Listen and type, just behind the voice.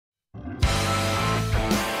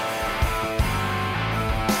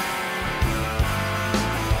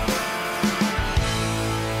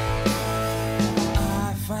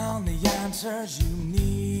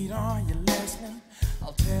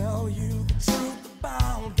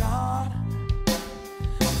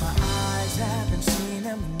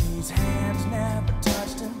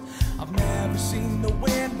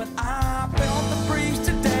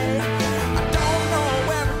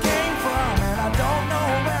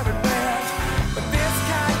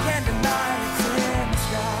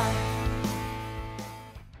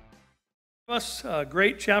us. A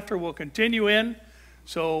great chapter will continue in.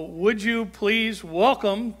 So would you please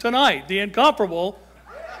welcome tonight the incomparable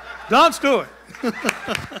Don Stewart.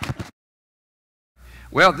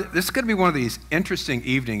 Well, this is going to be one of these interesting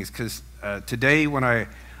evenings because today when I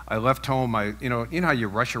left home, you know how you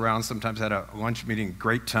rush around sometimes at a lunch meeting,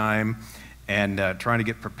 great time, and trying to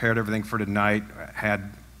get prepared everything for tonight. I had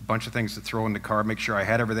a bunch of things to throw in the car, make sure I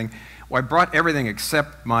had everything. Well, I brought everything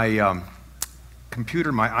except my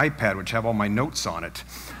computer, my iPad, which have all my notes on it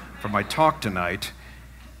for my talk tonight.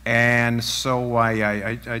 And so I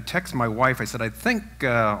texted my wife. I said, I think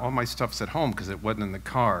all my stuff's at home because it wasn't in the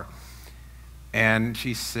car. And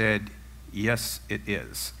she said, yes, it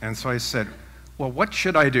is. And so I said, well, what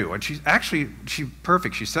should I do? And she's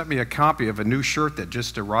perfect. She sent me a copy of a new shirt that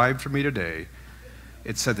just arrived for me today.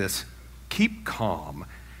 It said this: keep calm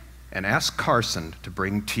and ask Carson to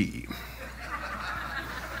bring tea.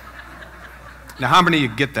 Now, how many of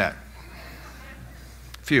you get that?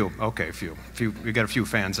 Few. Okay, few. We got a few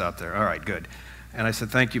fans out there. All right, good. And I said,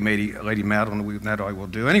 thank you, Lady Madeline. That I will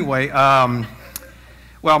do. Anyway,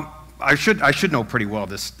 well, I should know pretty well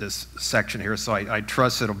this section here, so I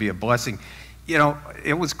trust it'll be a blessing. You know,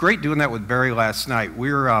 it was great doing that with Barry last night.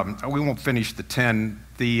 We won't finish the 10.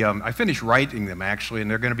 I finished writing them, actually, and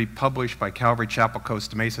they're going to be published by Calvary Chapel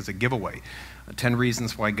Costa Mesa as a giveaway. 10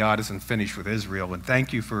 Reasons Why God Isn't Finished with Israel. And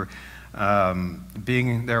thank you for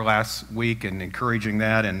being there last week and encouraging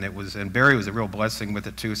that, and Barry was a real blessing with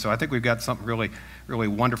it too. So I think we've got something really, really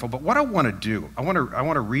wonderful. But what I want to do, I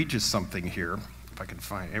want to read you something here, if I can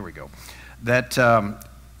find it. Here we go. That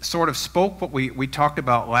sort of spoke what we talked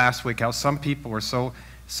about last week. How some people are so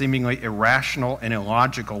seemingly irrational and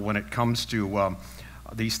illogical when it comes to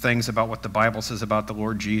these things about what the Bible says about the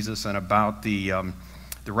Lord Jesus and about the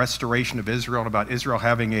restoration of Israel, and about Israel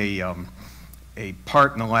having a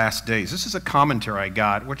part in the last days. This is a commentary I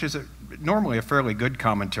got, which is normally a fairly good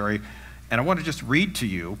commentary, and I want to just read to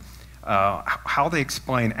you how they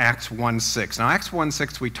explain Acts 1:6. Now, Acts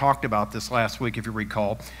 1:6, we talked about this last week, if you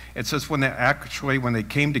recall. It says when they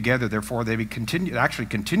came together, therefore they continued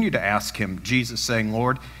to ask him, Jesus, saying,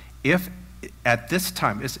 Lord, if it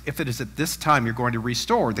is at this time you're going to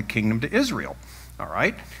restore the kingdom to Israel. All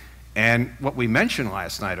right? And what we mentioned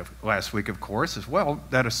last week, of course, is, well,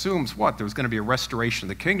 that assumes what? There was going to be a restoration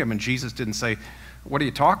of the kingdom, and Jesus didn't say, what are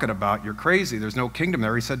you talking about? You're crazy. There's no kingdom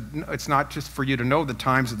there. He said, no, it's not just for you to know the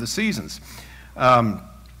times of the seasons. Let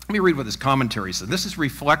me read what this commentary says. This is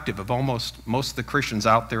reflective of most of the Christians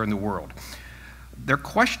out there in the world. Their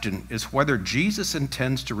question is whether Jesus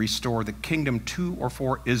intends to restore the kingdom to or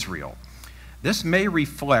for Israel. This may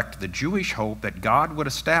reflect the Jewish hope that God would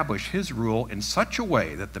establish his rule in such a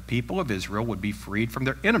way that the people of Israel would be freed from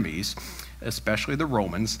their enemies, especially the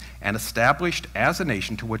Romans, and established as a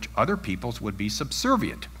nation to which other peoples would be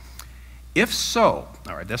subservient. If so,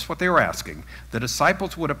 all right, that's what they were asking, the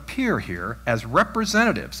disciples would appear here as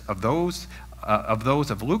representatives of those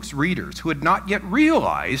of Luke's readers who had not yet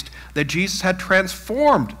realized that Jesus had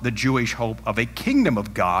transformed the Jewish hope of a kingdom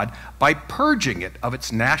of God by purging it of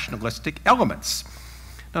its nationalistic elements.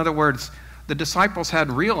 In other words, the disciples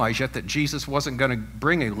hadn't realized yet that Jesus wasn't going to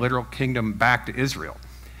bring a literal kingdom back to Israel.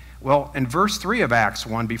 Well, in verse 3 of Acts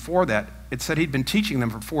 1, before that, it said he'd been teaching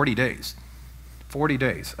them for 40 days. 40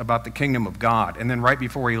 days about the kingdom of God. And then right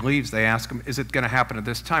before he leaves, they ask him, is it going to happen at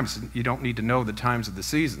this time? So you don't need to know the times of the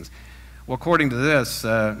seasons. Well, according to this,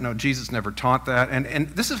 no, Jesus never taught that. And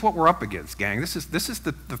this is what we're up against, gang. This is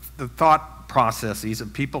the thought processes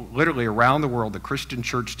of people literally around the world, the Christian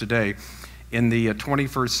church today in the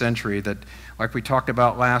 21st century, that, like we talked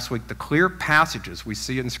about last week, the clear passages we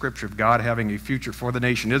see in Scripture of God having a future for the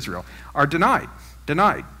nation Israel are denied.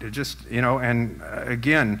 They're just, and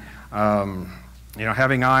again,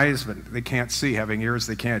 having eyes, but they can't see, having ears,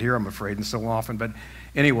 they can't hear, I'm afraid, and so often. But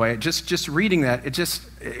anyway, just reading that,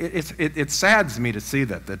 it saddens me to see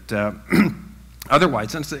that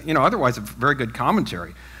otherwise, otherwise a very good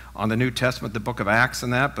commentary on the New Testament, the book of Acts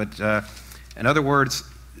and that, but in other words,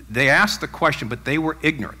 they asked the question, but they were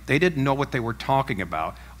ignorant. They didn't know what they were talking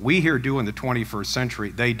about. We here do in the 21st century,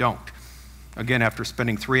 they don't. Again, after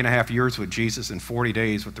spending 3.5 years with Jesus and 40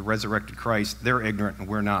 days with the resurrected Christ, they're ignorant and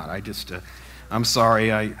we're not. I'm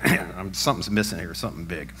sorry, something's missing here, something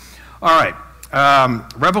big. All right,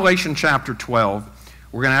 Revelation chapter 12.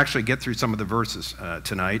 We're going to actually get through some of the verses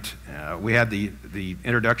tonight. We had the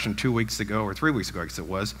introduction 2 weeks ago, or 3 weeks ago, I guess it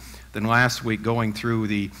was. Then last week going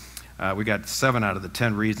through we got 7 out of the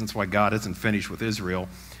 10 reasons why God isn't finished with Israel.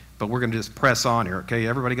 But we're going to just press on here, okay?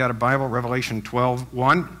 Everybody got a Bible? Revelation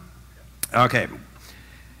 12:1? Okay.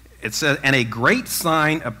 It says, and a great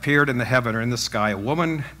sign appeared in the heaven or in the sky, a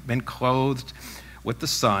woman been clothed with the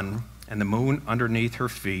sun and the moon underneath her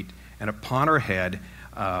feet, and upon her head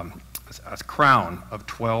a crown of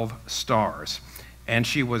 12 stars. And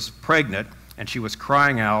she was pregnant, and she was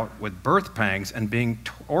crying out with birth pangs and being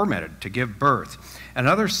tormented to give birth.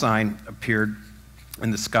 Another sign appeared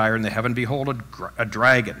in the sky or in the heaven. Behold, a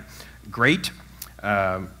dragon, a great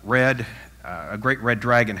red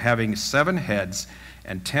dragon, having 7 heads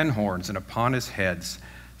and 10 horns, and upon his heads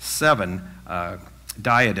 7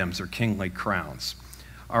 diadems or kingly crowns.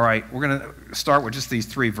 All right, we're going to start with just these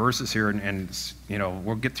 3 verses here, and you know,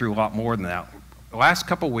 we'll get through a lot more than that. The last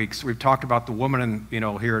couple of weeks, we've talked about the woman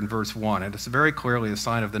here in verse 1, and it's very clearly a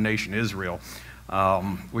sign of the nation Israel.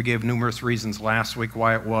 We gave numerous reasons last week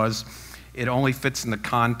why it was. It only fits in the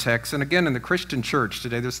context. And again, in the Christian church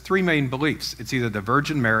today, there's 3 main beliefs. It's either the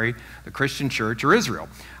Virgin Mary, the Christian church, or Israel.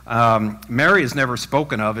 Mary is never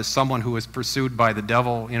spoken of as someone who was pursued by the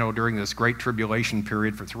devil, during this great tribulation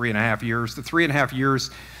period for 3.5 years. The 3.5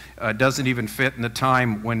 years doesn't even fit in the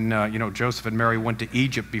time when, Joseph and Mary went to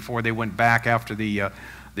Egypt before they went back after the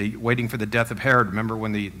waiting for the death of Herod. Remember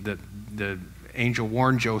when the angel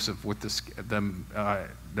warned Joseph with the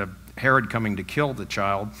Herod coming to kill the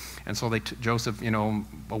child, and so Joseph,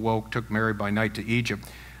 awoke, took Mary by night to Egypt.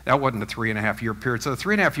 That wasn't a 3.5-year period. So the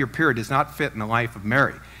 3.5-year period does not fit in the life of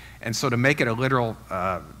Mary. And so to make it a literal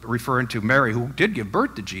referring to Mary, who did give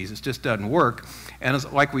birth to Jesus, just doesn't work.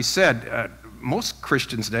 And like we said, most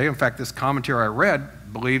Christians today, in fact, this commentary I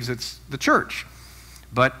read believes it's the church.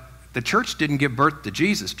 But the church didn't give birth to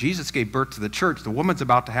Jesus. Jesus gave birth to the church. The woman's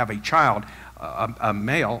about to have a child, a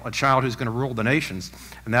male, a child who's going to rule the nations.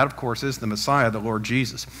 And that, of course, is the Messiah, the Lord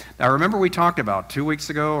Jesus. Now, remember we talked about 2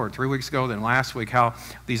 weeks ago or 3 weeks ago, then last week, how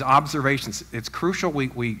these observations, it's crucial we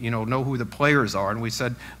know who the players are. And we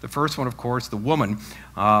said the first one, of course, the woman,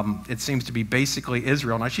 it seems to be basically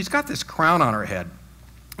Israel. Now, she's got this crown on her head.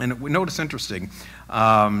 And we notice interesting,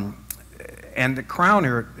 and the crown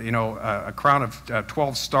here, a crown of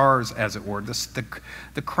 12 stars, as it were.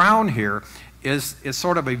 The crown here is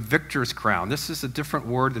sort of a victor's crown. This is a different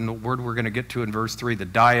word than the word we're going to get to in verse 3, the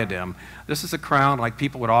diadem. This is a crown like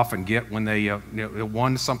people would often get when they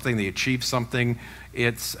won something, they achieved something.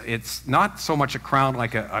 It's not so much a crown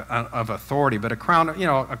like of authority, but a crown,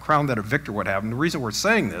 a crown that a victor would have. And the reason we're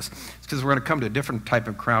saying this is because we're going to come to a different type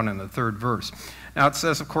of crown in the 3rd verse. Now it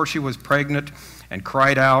says, of course, she was pregnant and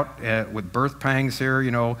cried out with birth pangs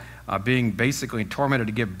here, being basically tormented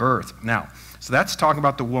to give birth. Now, so that's talking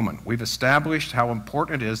about the woman. We've established how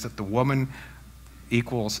important it is that the woman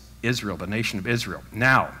equals Israel, the nation of Israel.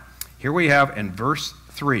 Now, here we have in verse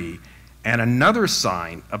 3, and another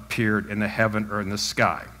sign appeared in the heaven or in the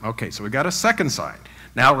sky. Okay, so we got a second sign.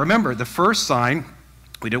 Now, remember, the first sign,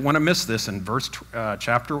 we didn't want to miss this in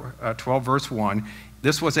chapter 12, verse 1.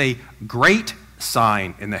 This was a great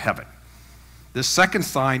sign in the heaven. This second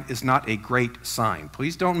sign is not a great sign.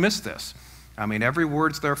 Please don't miss this. I mean, every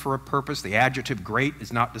word's there for a purpose. The adjective great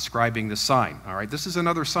is not describing the sign. All right, this is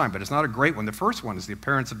another sign, but it's not a great one. The first one is the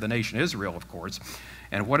appearance of the nation Israel, of course.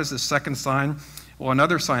 And what is the second sign? Well,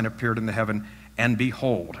 another sign appeared in the heaven, and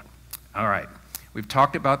behold. All right, we've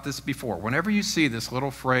talked about this before. Whenever you see this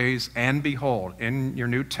little phrase, and behold, in your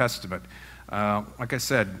New Testament, like I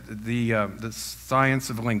said, the science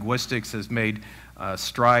of linguistics has made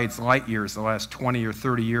strides, light years, the last 20 or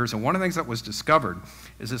 30 years. And one of the things that was discovered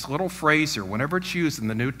is this little phrase here. Whenever it's used in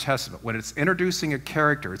the New Testament, when it's introducing a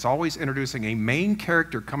character, it's always introducing a main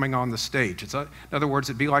character coming on the stage. In other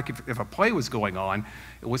words, it'd be like if a play was going on,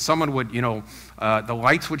 someone would, the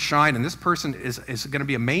lights would shine, and this person is going to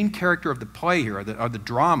be a main character of the play here, of the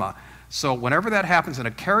drama. So whenever that happens and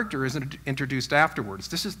a character is introduced afterwards,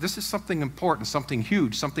 this is something important, something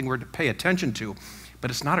huge, something we're to pay attention to,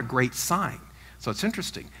 but it's not a great sign. So it's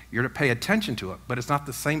interesting. You're to pay attention to it, but it's not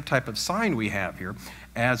the same type of sign we have here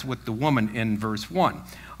as with the woman in verse 1.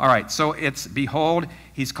 All right, so it's, behold,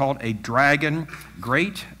 he's called a dragon,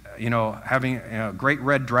 great, having a great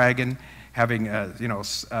red dragon, having,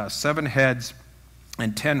 7 heads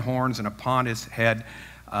and 10 horns, and upon his heads,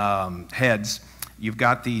 you've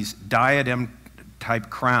got these diadem type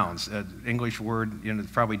crowns. English word,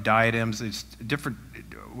 probably diadems. It's different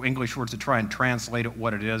English words to try and translate it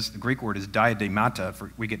what it is. The Greek word is diademata.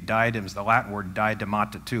 We get diadems, the Latin word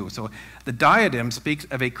diademata too. So the diadem speaks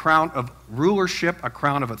of a crown of rulership, a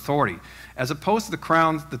crown of authority. As opposed to the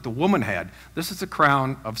crowns that the woman had, this is a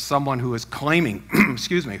crown of someone who is claiming,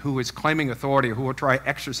 who is claiming authority, or who will try to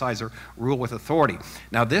exercise or rule with authority.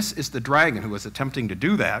 Now this is the dragon who is attempting to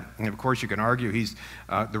do that. And of course you can argue he's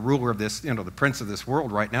the ruler of this, the prince of this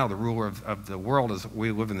world right now, the ruler of the world as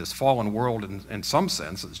we live in this fallen world in some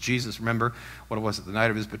sense. It's Jesus, remember, what was it, the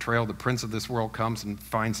night of his betrayal, the prince of this world comes and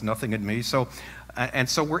finds nothing in me. So And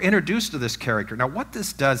so we're introduced to this character. Now, what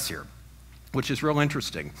this does here, which is real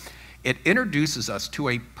interesting, it introduces us to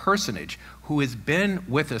a personage who has been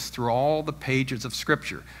with us through all the pages of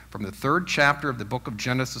Scripture, from the 3rd chapter of the book of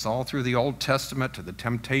Genesis all through the Old Testament to the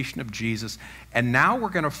temptation of Jesus. And now we're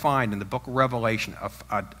going to find in the book of Revelation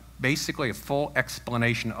basically a full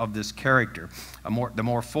explanation of this character, the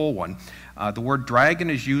more full one. The word dragon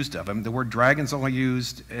is used of him. The word dragon is only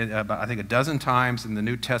used about, I think, a dozen times in the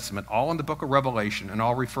New Testament, all in the book of Revelation, and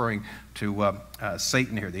all referring to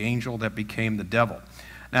Satan here, the angel that became the devil.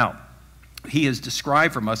 Now, he is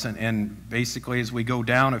described from us, and basically as we go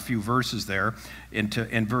down a few verses there,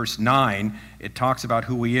 in verse 9, it talks about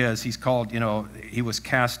who he is. He's called, he was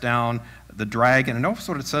cast down, the dragon, and notice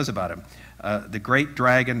what it says about him. The great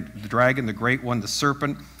dragon, the great one, the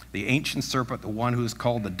serpent, the ancient serpent, the one who is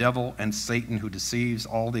called the devil and Satan, who deceives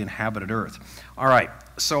all the inhabited earth. All right,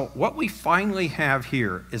 so what we finally have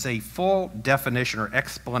here is a full definition or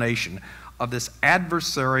explanation of this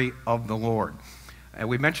adversary of the Lord. And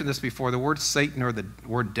we mentioned this before. The word Satan or the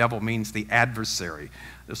word devil means the adversary.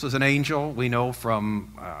 This was an angel, we know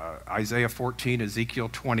from Isaiah 14, Ezekiel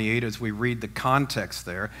 28, as we read the context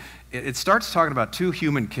there. It starts talking about two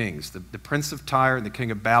human kings, the prince of Tyre and the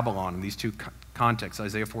king of Babylon, in these two contexts,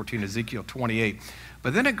 Isaiah 14, Ezekiel 28.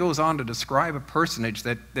 But then it goes on to describe a personage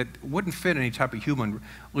that wouldn't fit any type of human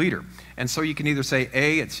leader. And so you can either say,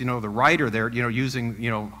 A, it's, the writer there, using,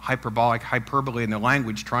 hyperbole in the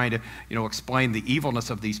language, trying to, explain the evilness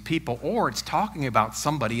of these people, or it's talking about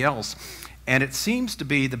somebody else. And it seems to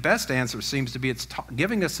be, the best answer seems to be, it's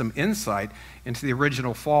giving us some insight into the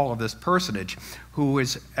original fall of this personage, who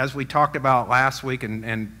is, as we talked about last week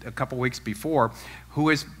and a couple weeks before, who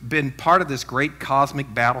has been part of this great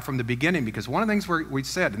cosmic battle from the beginning. Because one of the things we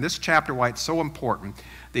said in this chapter, why it's so important,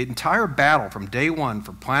 the entire battle from day one,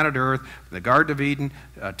 from planet Earth, from the Garden of Eden,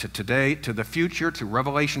 to today, to the future, to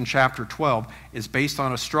Revelation chapter 12, is based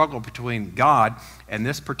on a struggle between God and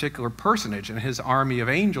this particular personage and his army of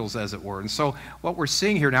angels, as it were. And so what we're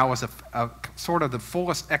seeing here now is a sort of the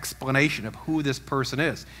fullest explanation of who this person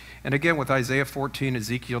is. And again, with Isaiah 14,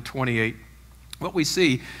 Ezekiel 28, what we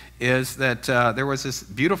see is that there was this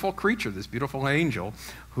beautiful creature, this beautiful angel,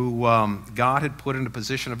 who God had put in a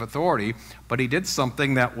position of authority, but he did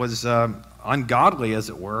something that was ungodly, as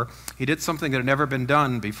it were. He did something that had never been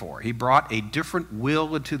done before. He brought a different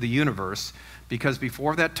will into the universe, because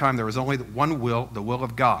before that time there was only one will, the will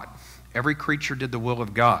of God. Every creature did the will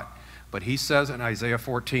of God. But he says in Isaiah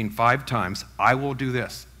 14 5 times, I will do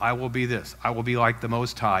this, I will be this, I will be like the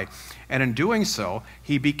Most High. And in doing so,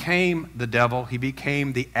 he became the devil, he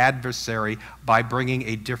became the adversary by bringing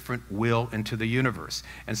a different will into the universe.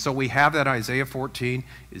 And so we have that Isaiah 14,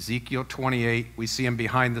 Ezekiel 28, we see him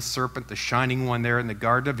behind the serpent, the shining one there in the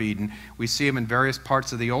Garden of Eden. We see him in various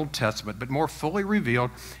parts of the Old Testament, but more fully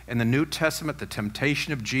revealed in the New Testament, the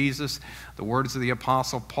temptation of Jesus, the words of the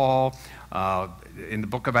Apostle Paul, in the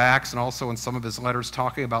book of Acts, and also in some of his letters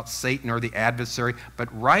talking about Satan or the adversary. But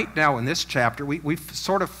right now in this chapter, we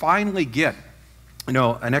sort of finally get,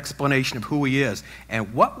 an explanation of who he is.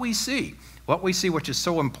 And what we see, which is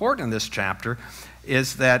so important in this chapter,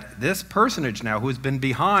 is that this personage now, who's been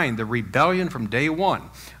behind the rebellion from day one,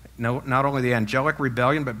 not only the angelic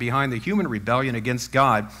rebellion, but behind the human rebellion against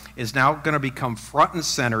God, is now going to become front and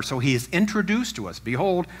center. So he is introduced to us.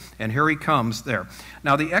 Behold, and here he comes there.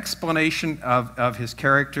 Now, the explanation of his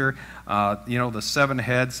character, the 7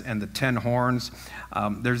 heads and the 10 horns,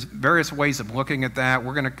 there's various ways of looking at that.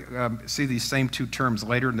 We're going to see these same 2 terms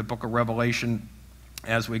later in the book of Revelation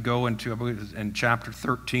as we go into, I believe, in chapter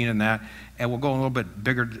 13 and that, and we'll go a little bit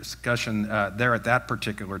bigger discussion there at that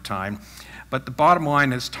particular time. But the bottom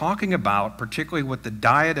line is talking about, particularly with the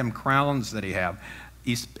diadem crowns that he have,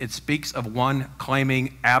 it speaks of one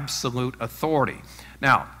claiming absolute authority.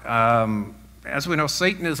 Now, as we know,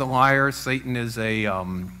 Satan is a liar. Satan is a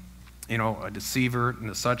deceiver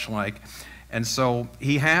and such like. And so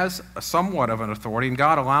he has somewhat of an authority, and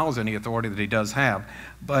God allows any authority that he does have.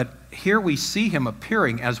 But here we see him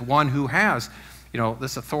appearing as one who has,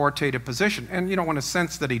 this authoritative position. And, in a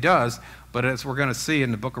sense that he does, but as we're going to see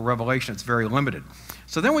in the book of Revelation, it's very limited.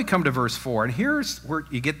 So then we come to verse 4, and here's where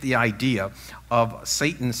you get the idea of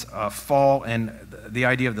Satan's fall, and the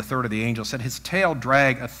idea of the third of the angels. Said his tail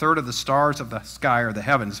dragged a third of the stars of the sky or the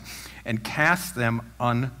heavens and cast them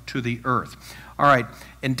unto the earth. All right,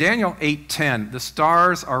 in Daniel 8:10, the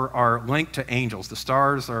stars are linked to angels. The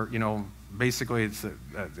stars are, basically it's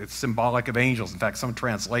symbolic of angels. In fact, some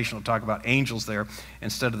translation will talk about angels there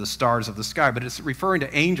instead of the stars of the sky, but it's referring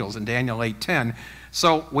to angels in Daniel 8:10.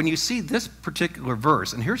 So when you see this particular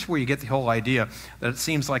verse, and here's where you get the whole idea that it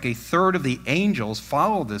seems like a third of the angels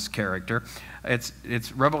follow this character.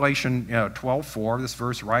 It's Revelation 12:4, this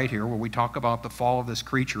verse right here, where we talk about the fall of this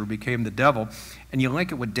creature who became the devil, and you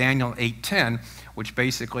link it with Daniel 8:10, which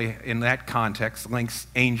basically, in that context, links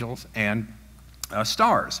angels and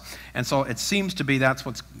stars. And so it seems to be that's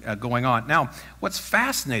what's going on. Now, what's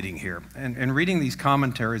fascinating here, and reading these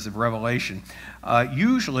commentaries of Revelation,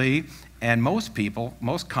 usually, and most people,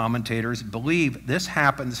 most commentators believe this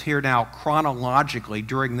happens here now chronologically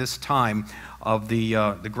during this time of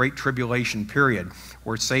the Great Tribulation period,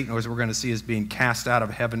 where Satan, as we're going to see, is being cast out of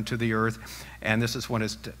heaven to the earth. And this is when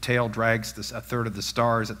his tail drags a third of the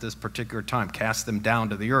stars at this particular time, casts them down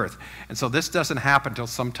to the earth. And so this doesn't happen until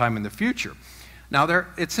sometime in the future. Now,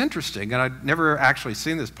 it's interesting, and I've never actually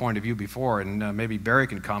seen this point of view before, and maybe Barry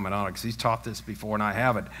can comment on it because he's taught this before and I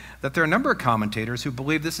haven't, that there are a number of commentators who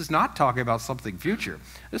believe this is not talking about something future.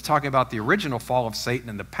 It's talking about the original fall of Satan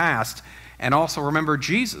in the past, and also remember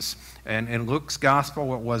Jesus. And in Luke's gospel,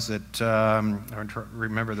 what was it? I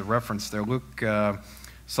remember the reference there, Luke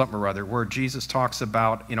something or other, where Jesus talks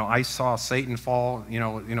about, I saw Satan fall,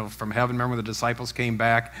 from heaven. Remember the disciples came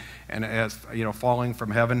back and as, falling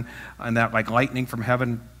from heaven, and that like lightning from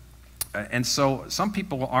heaven. And so some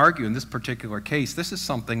people will argue in this particular case, this is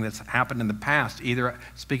something that's happened in the past, either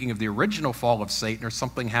speaking of the original fall of Satan or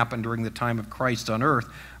something happened during the time of Christ on earth,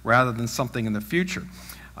 rather than something in the future.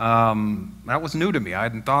 That was new to me. I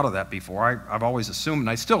hadn't thought of that before. I've always assumed, and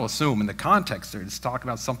I still assume in the context there, it's talking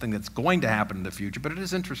about something that's going to happen in the future, but it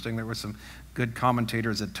is interesting. There were some good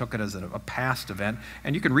commentators that took it as a past event,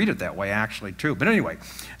 and you can read it that way actually too. But anyway,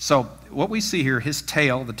 so what we see here, his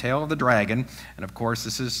tail, the tail of the dragon, and of course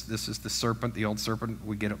this is the serpent, the old serpent,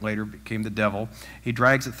 we get it later, became the devil. He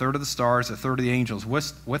drags a third of the stars, a third of the angels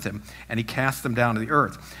with him, and he casts them down to the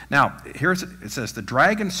earth. Now, it says, the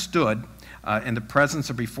dragon stood in the presence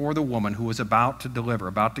or before the woman who was about to deliver,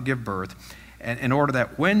 about to give birth, and in order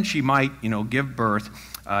that when she might, give birth,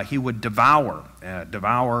 he would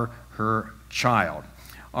devour her child.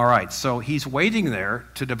 All right, so he's waiting there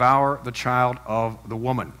to devour the child of the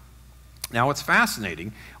woman. Now, it's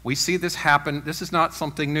fascinating. We see this happen. This is not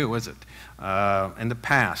something new, is it? In the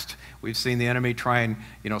past, we've seen the enemy try and,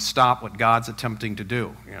 stop what God's attempting to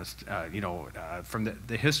do. From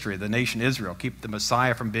the history of the nation Israel, keep the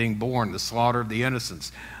Messiah from being born, the slaughter of the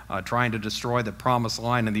innocents, trying to destroy the promised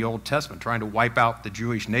line in the Old Testament, trying to wipe out the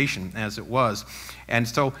Jewish nation as it was. And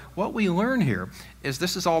so what we learn here is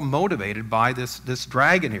this is all motivated by this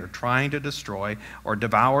dragon here, trying to destroy or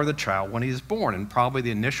devour the child when he is born. And probably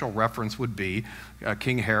the initial reference would be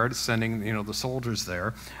King Herod sending, the soldiers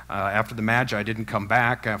there after the Magi didn't come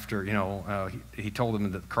back, after, he told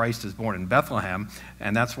them that Christ is born in Bethlehem.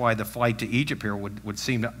 And that's why the flight to Egypt here would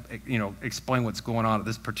seem to, explain what's going on at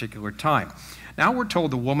this particular time. Now we're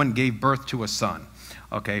told the woman gave birth to a son.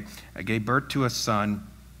 Okay, gave birth to a son,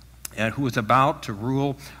 and who is about to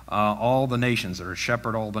rule all the nations, or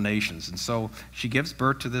shepherd all the nations. And so she gives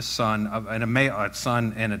birth to this son, and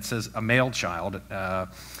and it says a male child.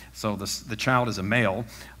 So the child is a male,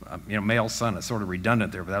 male son. It's sort of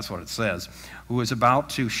redundant there, but that's what it says. Who is about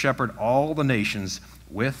to shepherd all the nations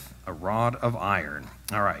with a rod of iron.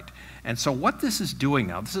 All right. And so what this is doing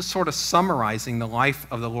now, this is sort of summarizing the life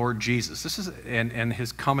of the Lord Jesus. This is, and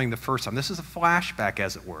his coming the first time. This is a flashback,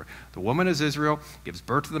 as it were. The woman is Israel, gives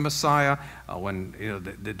birth to the Messiah. When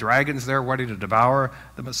the dragon's there ready to devour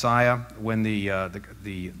the Messiah. When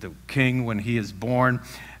the king, when he is born,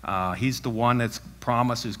 he's the one that's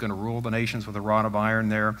promised who's going to rule the nations with a rod of iron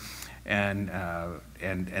there. And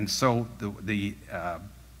so the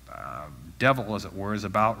devil, as it were, is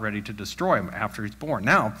about ready to destroy him after he's born.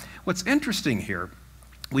 Now, what's interesting here,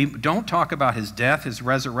 we don't talk about his death, his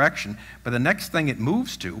resurrection, but the next thing it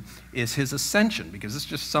moves to is his ascension, because it's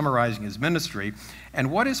just summarizing his ministry. And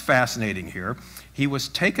what is fascinating here, he was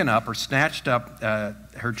taken up or snatched up,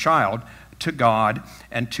 her child, to God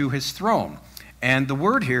and to his throne. And the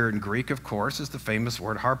word here in Greek, of course, is the famous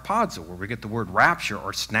word harpazo, where we get the word rapture,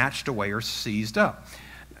 or snatched away or seized up.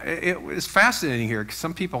 It's fascinating here, because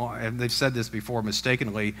some people, and they've said this before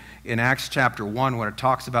mistakenly, in Acts chapter 1, when it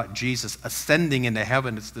talks about Jesus ascending into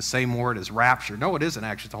heaven, it's the same word as rapture. No, it isn't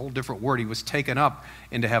actually. It's a whole different word. He was taken up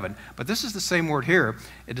into heaven. But this is the same word here.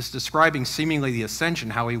 It is describing seemingly the ascension,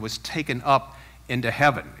 how he was taken up into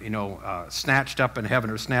heaven, snatched up in heaven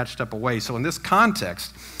or snatched up away. So in this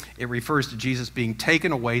context, it refers to Jesus being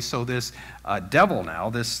taken away. So this devil now,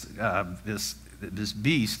 this this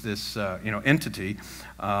beast, this entity,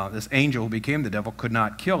 this angel who became the devil, could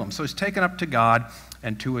not kill him. So he's taken up to God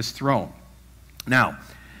and to his throne.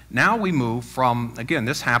 Now we move from, again,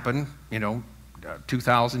 this happened,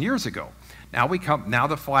 2,000 years ago. Now the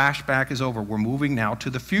flashback is over. We're moving now to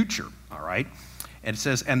the future, all right? And it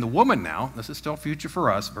says, and the woman now, this is still future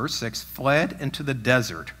for us, verse 6, fled into the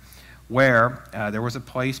desert where there was a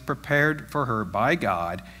place prepared for her by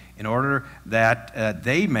God in order that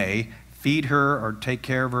they may feed her or take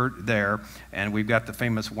care of her there. And we've got the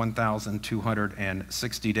famous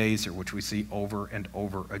 1,260 days here, which we see over and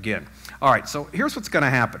over again. All right, so here's what's going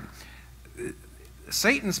to happen.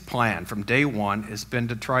 Satan's plan from day one has been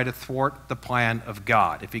to try to thwart the plan of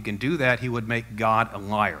God. If he can do that, he would make God a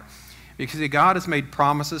liar. Because God has made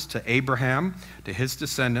promises to Abraham, to his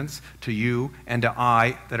descendants, to you, and to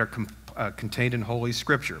I that are contained in Holy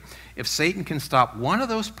Scripture. If Satan can stop one of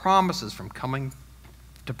those promises from coming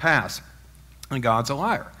to pass, then God's a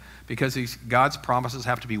liar. Because God's promises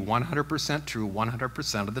have to be 100% true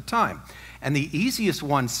 100% of the time. And the easiest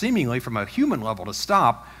one, seemingly from a human level to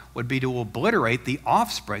stop, would be to obliterate the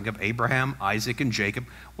offspring of Abraham, Isaac, and Jacob,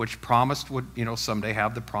 which promised would, someday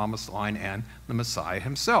have the promised line and the Messiah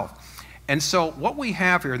himself. And so what we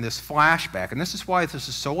have here in this flashback, and this is why this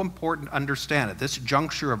is so important to understand at this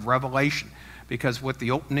juncture of Revelation, because with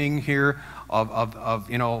the opening here of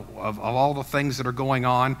all the things that are going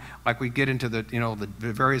on, like we get into the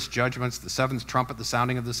various judgments, the seventh trumpet, the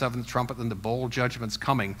sounding of the seventh trumpet, and the bowl judgments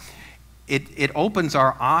coming, it opens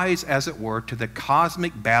our eyes, as it were, to the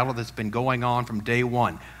cosmic battle that's been going on from day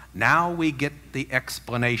one. Now we get the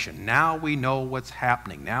explanation. Now we know what's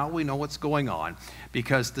happening. Now we know what's going on,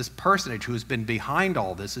 because this personage who's been behind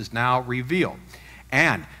all this is now revealed.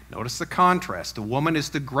 And notice the contrast. The woman is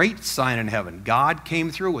the great sign in heaven. God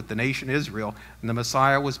came through with the nation Israel, and the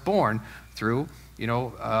Messiah was born through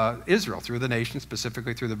Israel, through the nation,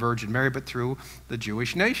 specifically through the Virgin Mary, but through the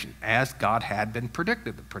Jewish nation, as God had been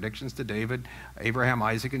predicted. The predictions to David, Abraham,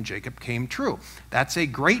 Isaac, and Jacob came true. That's a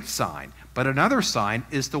great sign. But another sign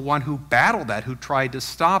is the one who battled that, who tried to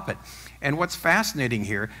stop it. And what's fascinating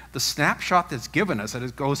here, the snapshot that's given us, and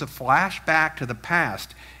it goes a flashback to the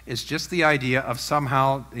past, is just the idea of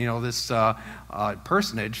somehow, this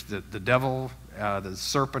personage, the devil, the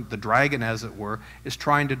serpent, the dragon, as it were, is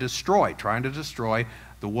trying to destroy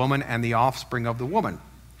the woman and the offspring of the woman.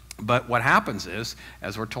 But what happens is,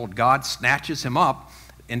 as we're told, God snatches him up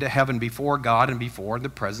into heaven before God and before the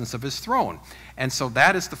presence of his throne. And so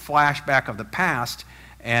that is the flashback of the past.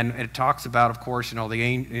 And it talks about, of course,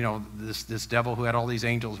 this devil who had all these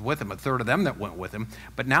angels with him, a third of them that went with him.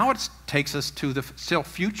 But now it takes us to the still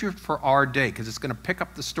future for our day, because it's going to pick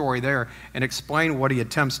up the story there and explain what he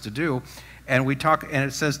attempts to do. And we talk, and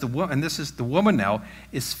it says the woman now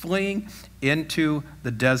is fleeing into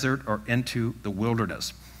the desert or into the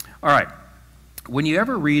wilderness. All right. When you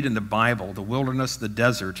ever read in the Bible, the wilderness, the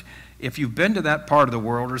desert, if you've been to that part of the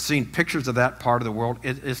world or seen pictures of that part of the world,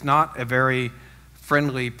 it's not a very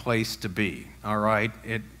friendly place to be, all right?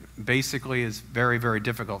 It basically is very, very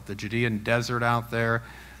difficult. The Judean desert out there,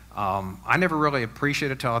 I never really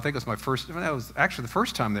appreciated it until I think it was that was actually the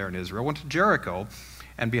first time there in Israel. I went to Jericho,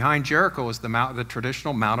 and behind Jericho is the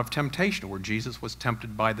traditional Mount of Temptation, where Jesus was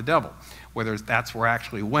tempted by the devil. Whether that's where I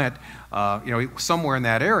actually went, somewhere in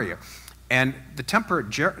that area. And the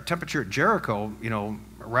temperature at Jericho,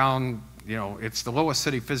 around, it's the lowest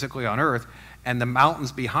city physically on earth, and the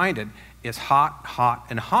mountains behind it is hot, hot,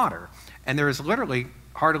 and hotter. And there is literally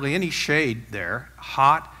hardly any shade there,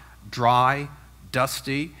 hot, dry,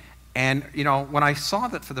 dusty. And, when I saw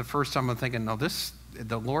that for the first time, I'm thinking, no,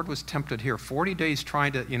 the Lord was tempted here, 40 days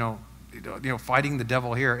trying to, fighting the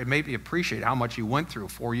devil here. It made me appreciate how much he went through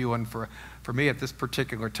for you and for me at this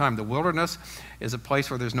particular time. The wilderness is a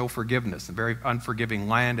place where there's no forgiveness, a very unforgiving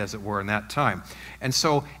land, as it were, in that time. And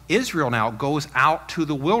so Israel now goes out to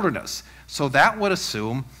the wilderness. So that would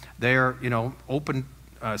assume they're, open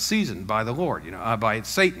season by the Lord, by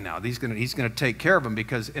Satan now. He's going to take care of them,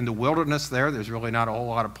 because in the wilderness there's really not a whole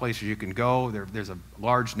lot of places you can go. There's a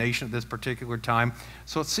large nation at this particular time.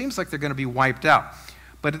 So it seems like they're going to be wiped out.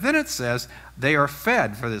 But then it says they are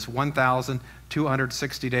fed for this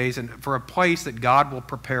 1,260 days and for a place that God will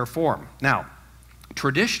prepare for them. Now,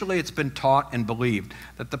 traditionally it's been taught and believed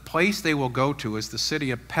that the place they will go to is the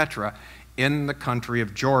city of Petra in the country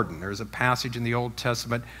of Jordan. There's a passage in the Old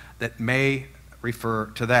Testament that may refer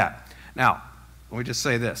to that. Now, let me just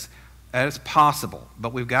say this. It's possible,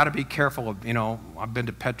 but we've got to be careful of, I've been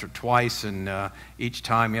to Petra twice, and each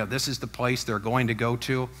time, this is the place they're going to go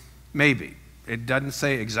to. Maybe. It doesn't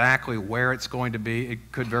say exactly where it's going to be.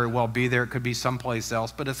 It could very well be there. It could be someplace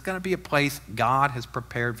else, but it's going to be a place God has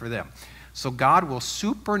prepared for them. So God will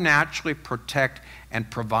supernaturally protect and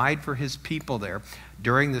provide for his people there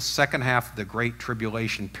during the second half of the Great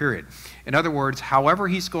Tribulation period. In other words, however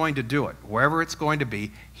he's going to do it, wherever it's going to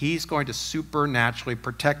be, he's going to supernaturally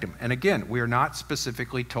protect them. And again, we are not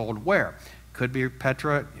specifically told where. Could be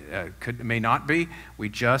Petra, may not be. We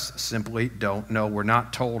just simply don't know. We're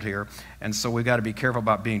not told here. And so we've got to be careful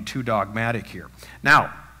about being too dogmatic here.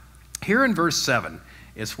 Now, here in verse 7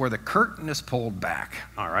 is where the curtain is pulled back,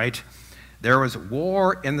 all right? There was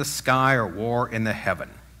war in the sky or war in the heaven.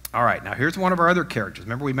 All right, now here's one of our other characters.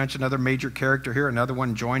 Remember we mentioned another major character here. Another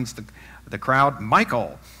one joins the crowd,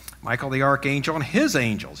 Michael. Michael the archangel and his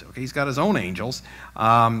angels. Okay, he's got his own angels.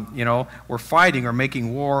 Were fighting or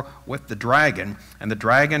making war with the dragon, and the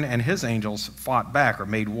dragon and his angels fought back or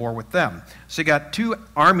made war with them. So you got two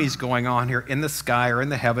armies going on here in the sky or in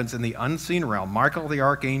the heavens in the unseen realm. Michael the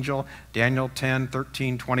archangel, Daniel 10,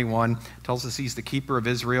 13, 21, tells us he's the keeper of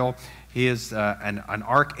Israel. He is an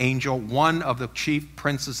archangel, one of the chief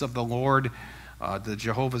princes of the Lord. The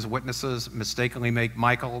Jehovah's Witnesses mistakenly make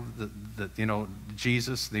Michael,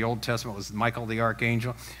 Jesus, the Old Testament was Michael the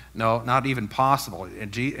archangel. No, not even possible.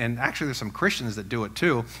 And actually there's some Christians that do it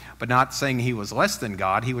too, but not saying he was less than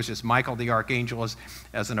God. He was just Michael the archangel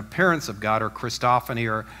as an appearance of God, or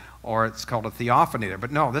Christophany, or it's called a theophany there.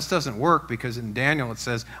 But no, this doesn't work, because in Daniel it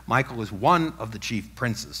says Michael is one of the chief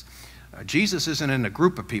princes. Jesus isn't in a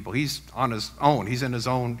group of people. He's on his own. He's in his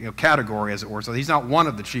own category, as it were. So he's not one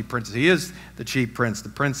of the chief princes. He is the chief prince, the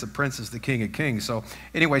prince of princes, the king of kings. So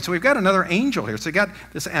anyway, so we've got another angel here. So you got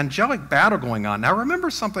this angelic battle going on. Now remember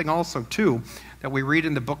something also, too, that we read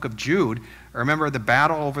in the book of Jude. Remember the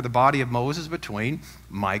battle over the body of Moses between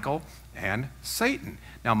Michael and Satan.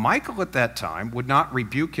 Now, Michael at that time would not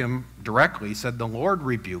rebuke him directly. He said, "The Lord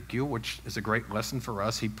rebuke you," which is a great lesson for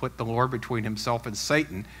us. He put the Lord between himself and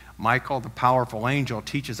Satan. Michael, the powerful angel,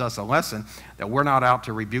 teaches us a lesson that we're not out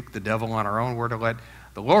to rebuke the devil on our own. We're to let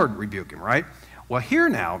the Lord rebuke him, right? Well, here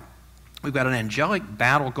now, we've got an angelic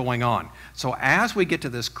battle going on. So as we get to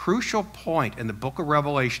this crucial point in the book of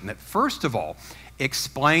Revelation that, first of all,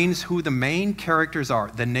 explains who the main characters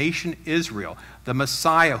are, the nation Israel, the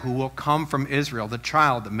Messiah who will come from Israel, the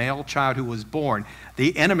child, the male child who was born,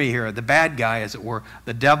 the enemy here, the bad guy, as it were,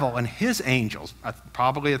 the devil and his angels,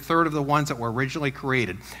 probably a third of the ones that were originally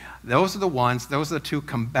created. Those are the two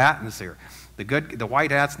combatants here. The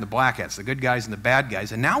white hats and the black hats, the good guys and the bad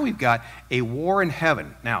guys. And now we've got a war in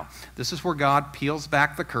heaven. Now, this is where God peels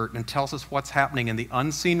back the curtain and tells us what's happening in the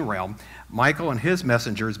unseen realm. Michael and his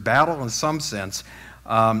messengers battle, in some sense,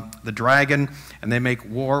 the dragon, and they make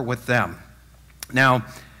war with them. Now,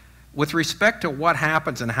 with respect to what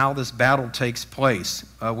happens and how this battle takes place,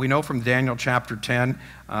 we know from Daniel chapter 10,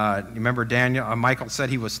 remember Michael said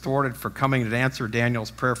he was thwarted for coming to answer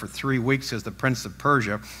Daniel's prayer for 3 weeks as the prince of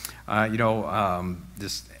Persia.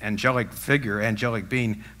 This angelic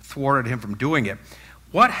being, thwarted him from doing it.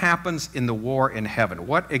 What happens in the war in heaven?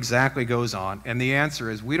 What exactly goes on? And the answer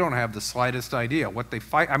is we don't have the slightest idea what they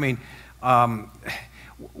fight. I mean,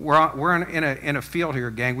 we're in a field here,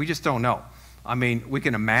 gang. We just don't know. I mean, we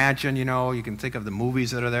can imagine, you can think of the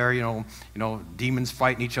movies that are there, demons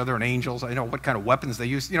fighting each other and angels, what kind of weapons they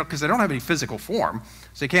use, because they don't have any physical form,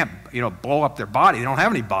 so you can't, blow up their body. They don't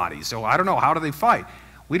have any bodies, so I don't know. How do they fight?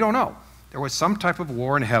 We don't know. There was some type of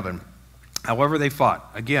war in heaven. However they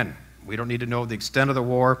fought, again, we don't need to know the extent of the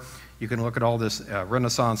war. You can look at all this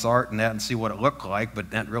Renaissance art and that and see what it looked like,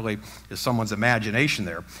 but that really is someone's imagination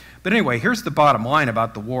there. But anyway, here's the bottom line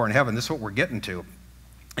about the war in heaven. This is what we're getting to.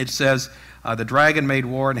 It says, the dragon made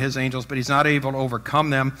war and his angels, but he's not able to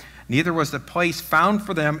overcome them. Neither was the place found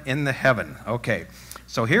for them in the heaven. Okay,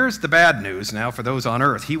 so here's the bad news now for those on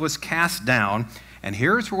earth. He was cast down, and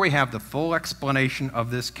here's where we have the full explanation of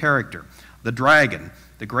this character. The dragon,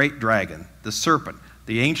 the great dragon, the serpent,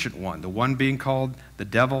 the ancient one, the one being called the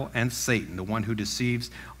devil and Satan, the one who deceives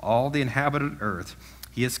all the inhabited earth.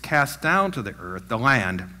 He is cast down to the earth, the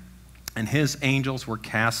land, and his angels were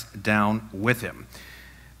cast down with him.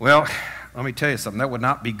 Well, let me tell you something. That would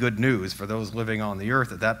not be good news for those living on the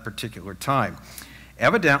earth at that particular time.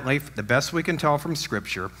 Evidently, the best we can tell from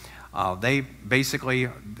Scripture,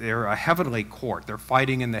 they're a heavenly court. They're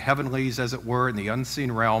fighting in the heavenlies, as it were, in the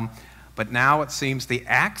unseen realm. But now it seems the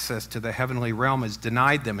access to the heavenly realm is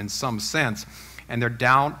denied them in some sense, and they're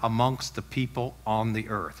down amongst the people on the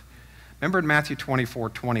earth. Remember in Matthew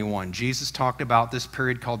 24:21, Jesus talked about this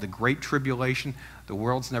period called the Great Tribulation. The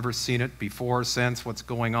world's never seen it before or since, what's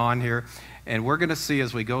going on here. And we're going to see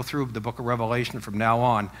as we go through the book of Revelation from now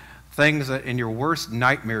on, things that in your worst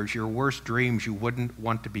nightmares, your worst dreams, you wouldn't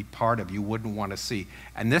want to be part of, you wouldn't want to see.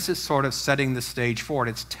 And this is sort of setting the stage for it.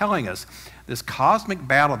 It's telling us this cosmic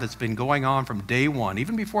battle that's been going on from day one,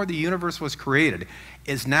 even before the universe was created,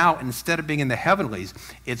 is now, instead of being in the heavenlies,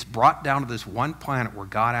 it's brought down to this one planet where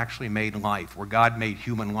God actually made life, where God made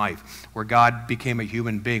human life, where God became a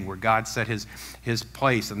human being, where God set his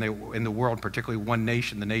place in the world, particularly one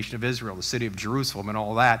nation, the nation of Israel, the city of Jerusalem, and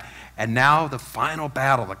all that. And now the final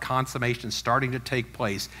battle, the consummation, is starting to take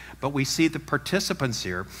place. But we see the participants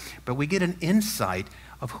here, but we get an insight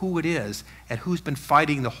of who it is and who's been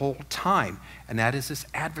fighting the whole time. And that is this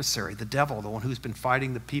adversary, the devil, the one who's been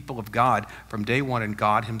fighting the people of God from day one, and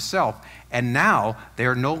God himself. And now they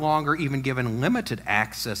are no longer even given limited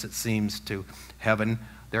access, it seems, to heaven.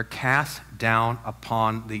 They're cast down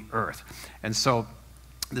upon the earth. And so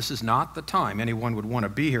this is not the time anyone would want to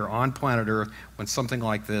be here on planet Earth when something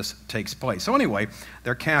like this takes place. So anyway,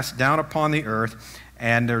 they're cast down upon the earth,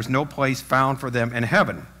 and there's no place found for them in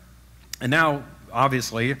heaven. And now,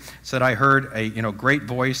 obviously, said, I heard a great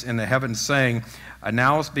voice in the heavens saying,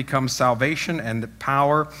 now has become salvation and the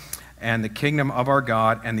power and the kingdom of our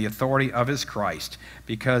God and the authority of his Christ,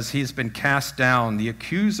 because he's been cast down, the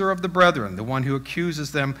accuser of the brethren, the one who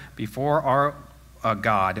accuses them before our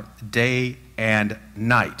God day and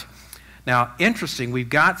night. Now, interesting, we've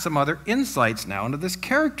got some other insights now into this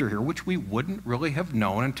character here, which we wouldn't really have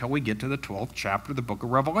known until we get to the 12th chapter of the book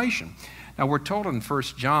of Revelation. Now, we're told in 1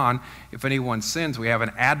 John, if anyone sins, we have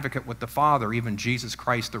an advocate with the Father, even Jesus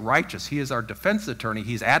Christ the righteous. He is our defense attorney.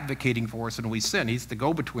 He's advocating for us when we sin. He's the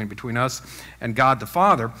go-between between us and God the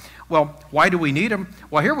Father. Well, why do we need him?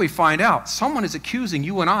 Well, here we find out someone is accusing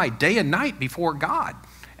you and I day and night before God.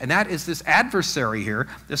 And that is this adversary here.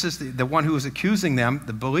 This is the one who is accusing them,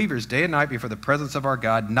 the believers, day and night before the presence of our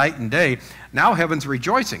God, night and day. Now heaven's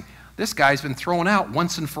rejoicing. This guy's been thrown out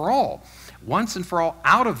once and for all. Once and for all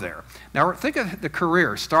out of there. Now think of the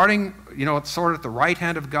career, starting, sort of at the right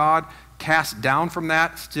hand of God, cast down from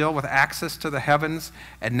that, still with access to the heavens,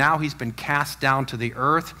 and now he's been cast down to the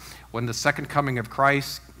earth. When the second coming of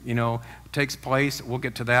Christ, takes place, we'll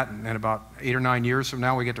get to that in about 8 or 9 years from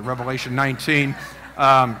now. We get to Revelation 19.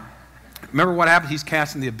 Remember what happened? He's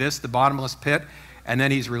cast in the abyss, the bottomless pit, and then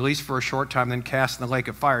he's released for a short time, then cast in the lake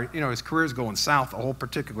of fire. His career's going south the whole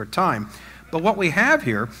particular time. But what we have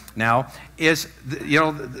here now is,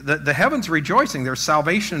 the heavens rejoicing. Their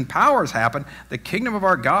salvation and powers happen, the kingdom of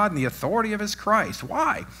our God and the authority of his Christ.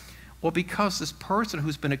 Why? Well, because this person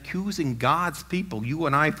who's been accusing God's people, you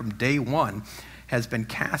and I, from day one, has been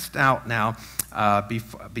cast out now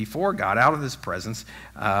before God, out of his presence,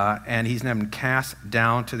 and he's now been cast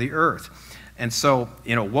down to the earth. And so,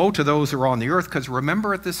 woe to those who are on the earth, because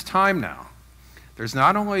remember at this time now, there's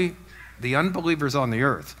not only the unbelievers on the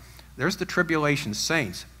earth, there's the tribulation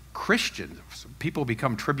saints, Christians. People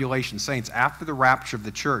become tribulation saints after the rapture of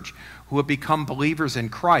the church, who have become believers in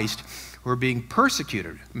Christ, who are being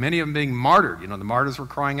persecuted, many of them being martyred. The martyrs were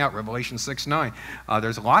crying out, Revelation 6:9.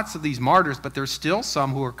 There's lots of these martyrs, but there's still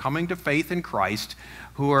some who are coming to faith in Christ,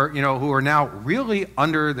 who are now really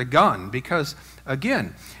under the gun, because,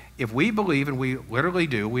 again, if we believe, and we literally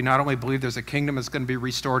do, we not only believe there's a kingdom that's going to be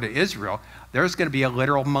restored to Israel, there's going to be a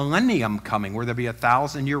literal millennium coming where there'll be a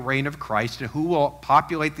 1,000-year reign of Christ. And who will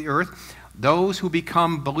populate the earth? Those who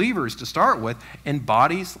become believers to start with, in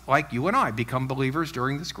bodies like you and I, become believers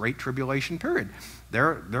during this great tribulation period.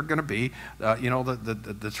 They're going to be,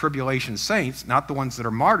 the tribulation saints, not the ones that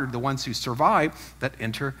are martyred, the ones who survive, that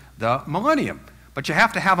enter the millennium. But you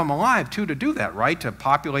have to have them alive, too, to do that, right? To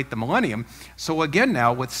populate the millennium. So again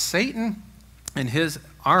now, with Satan and his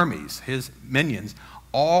armies, his minions,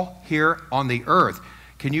 all here on the earth,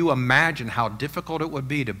 can you imagine how difficult it would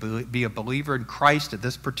be to be a believer in Christ at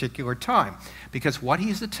this particular time? Because what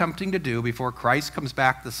he's attempting to do before Christ comes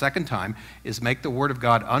back the second time is make the Word of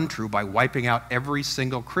God untrue by wiping out every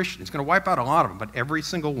single Christian. He's going to wipe out a lot of them, but every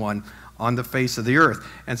single one on the face of the earth.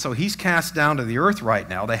 And so he's cast down to the earth right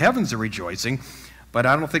now. The heavens are rejoicing, but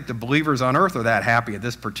I don't think the believers on earth are that happy at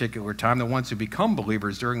this particular time, the ones who become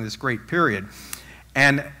believers during this great period.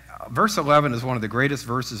 And verse 11 is one of the greatest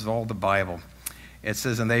verses of all the Bible. It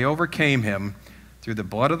says, and they overcame him through the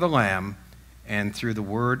blood of the Lamb and through the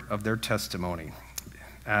word of their testimony.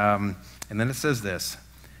 And then it says this,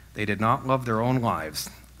 they did not love their own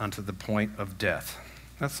lives unto the point of death.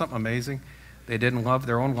 That's something amazing. They didn't love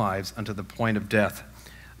their own lives unto the point of death.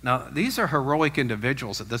 Now, these are heroic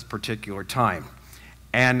individuals at this particular time.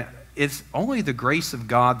 And it's only the grace of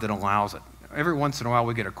God that allows it. Every once in a while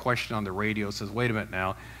we get a question on the radio that says, wait a minute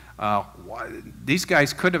now, These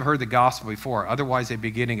guys couldn't have heard the gospel before, otherwise they'd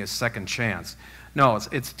be getting a second chance. No,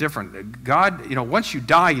 it's different. God, once you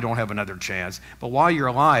die, you don't have another chance. But while you're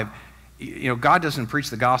alive, God doesn't preach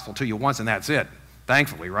the gospel to you once and that's it,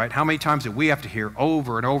 thankfully, right? How many times do we have to hear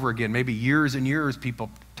over and over again, maybe years and years,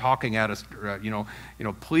 people talking at us,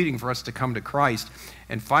 pleading for us to come to Christ.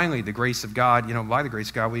 And finally, the grace of God, by the grace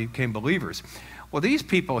of God, we became believers. Well, these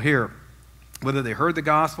people here, whether they heard the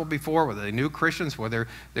gospel before, whether they knew Christians, whether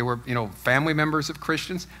they were, family members of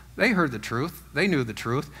Christians, they heard the truth. They knew the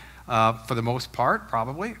truth. For the most part,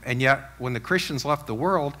 probably. And yet, when the Christians left the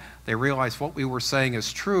world, they realized what we were saying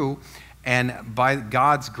is true, and by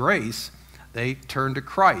God's grace, they turned to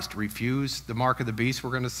Christ, refused the mark of the beast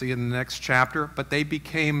we're going to see in the next chapter, but they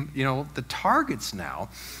became, the targets now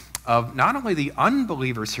of not only the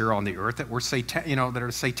unbelievers here on the earth that were that are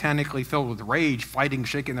satanically filled with rage, fighting,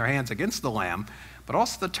 shaking their hands against the Lamb, but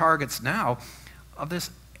also the targets now of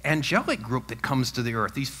this angelic group that comes to the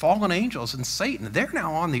earth, these fallen angels and Satan. They're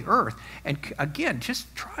now on the earth. And again,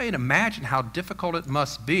 just try and imagine how difficult it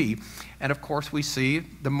must be. And of course, we see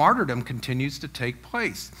the martyrdom continues to take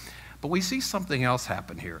place. But we see something else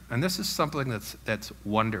happen here. And this is something that's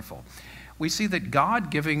wonderful. We see that God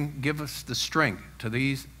give us the strength to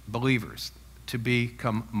these believers to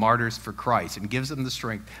become martyrs for Christ, and gives them the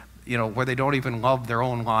strength, where they don't even love their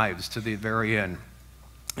own lives to the very end.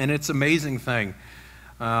 And it's an amazing thing.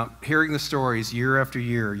 Hearing the stories year after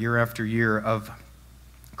year of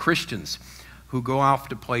Christians who go off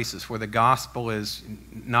to places where the gospel is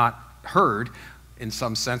not heard in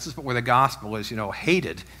some senses, but where the gospel is,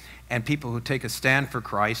 hated, and people who take a stand for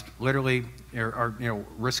Christ literally are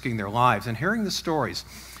risking their lives. And hearing the stories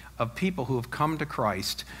of people who have come to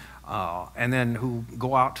Christ and then who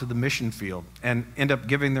go out to the mission field and end up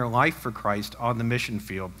giving their life for Christ on the mission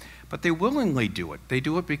field. But they willingly do it. They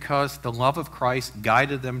do it because the love of Christ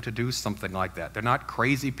guided them to do something like that. They're not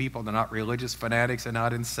crazy people. They're not religious fanatics. They're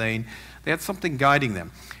not insane. They had something guiding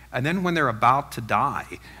them. And then when they're about to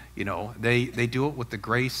die, they do it with the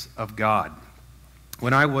grace of God.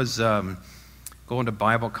 When I was going to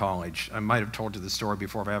Bible college, I might have told you the story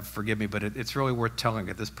before, but forgive me, but it's really worth telling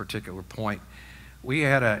at this particular point. We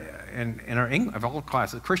had in our old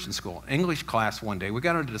class, at Christian school, English class one day, we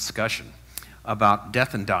got into a discussion about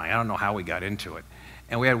death and dying. I don't know how we got into it.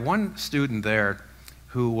 And we had one student there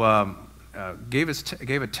who gave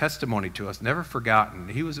a testimony to us, never forgotten.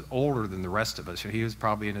 He was older than the rest of us. He was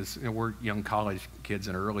probably in his, we're young college kids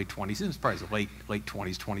in our early 20s. He was probably his late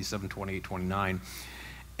 20s, 27, 28, 29.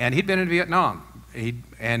 And he'd been in Vietnam.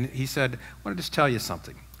 And he said, I want to just tell you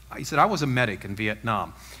something. He said, I was a medic in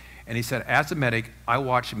Vietnam. And he said, as a medic, I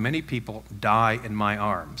watched many people die in my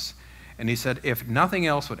arms. And he said, if nothing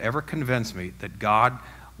else would ever convince me that God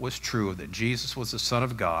was true, that Jesus was the Son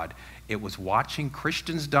of God, it was watching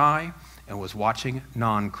Christians die and was watching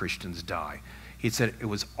non-Christians die. He said it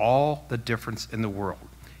was all the difference in the world.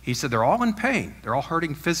 He said they're all in pain, they're all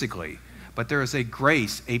hurting physically, but there is a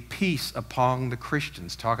grace, a peace upon the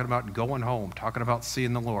Christians, talking about going home, talking about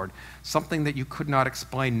seeing the Lord, something that you could not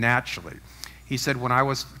explain naturally. He said, when I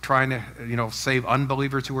was trying to, save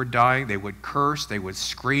unbelievers who were dying, they would curse, they would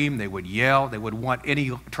scream, they would yell, they would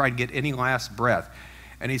try to get any last breath.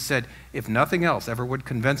 And he said, if nothing else ever would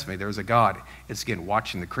convince me there's a God, it's again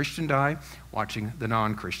watching the Christian die, watching the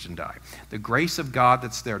non-Christian die. The grace of God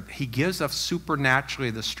that's there, he gives us supernaturally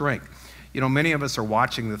the strength. Many of us are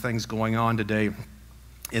watching the things going on today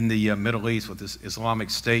in the Middle East with this Islamic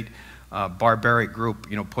State barbaric group,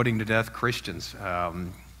 putting to death Christians.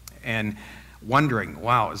 And wondering,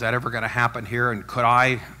 wow, is that ever going to happen here? And could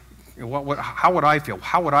I, how would I feel?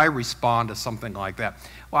 How would I respond to something like that?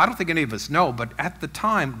 Well, I don't think any of us know, but at the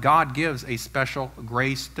time, God gives a special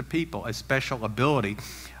grace to people, a special ability,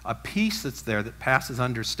 a peace that's there that passes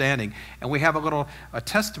understanding. And we have a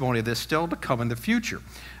testimony of this still to come in the future.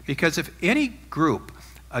 Because if any group,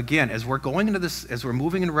 again, as we're going into this, as we're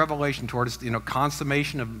moving in Revelation towards,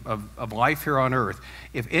 consummation of life here on earth,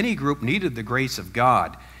 if any group needed the grace of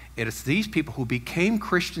God, it is these people who became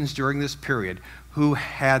Christians during this period who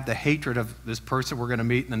had the hatred of this person we're going to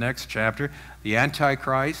meet in the next chapter, the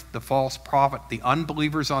Antichrist, the false prophet, the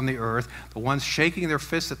unbelievers on the earth, the ones shaking their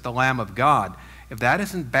fists at the Lamb of God. If that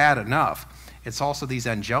isn't bad enough, it's also these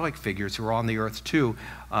angelic figures who are on the earth too,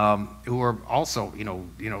 who are also,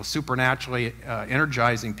 supernaturally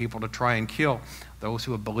energizing people to try and kill those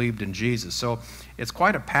who have believed in Jesus. So it's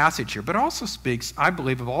quite a passage here, but it also speaks, I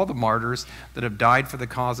believe, of all the martyrs that have died for the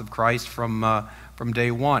cause of Christ from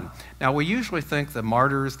day one. Now, we usually think the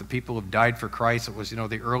martyrs, the people who have died for Christ, it was,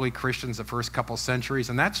 the early Christians, the first couple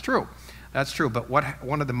centuries, and that's true. That's true, but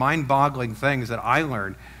one of the mind-boggling things that I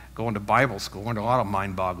learned going to Bible school, learned a lot of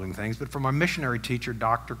mind-boggling things, but from our missionary teacher,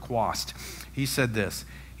 Dr. Quast. He said this.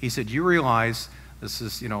 He said, you realize, this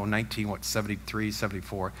is, 73,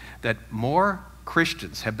 74, that more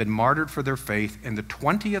Christians have been martyred for their faith in the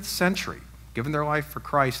 20th century, given their life for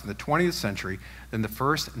Christ in the 20th century, than the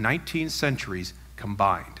first 19 centuries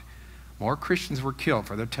combined. More Christians were killed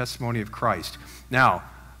for their testimony of Christ. Now,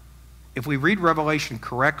 if we read Revelation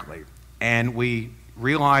correctly, and we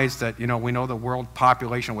realize that, we know the world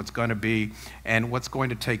population, what's going to be, and what's going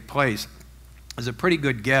to take place, is a pretty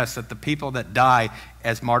good guess that the people that die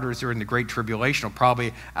as martyrs during the Great Tribulation will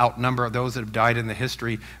probably outnumber those that have died in the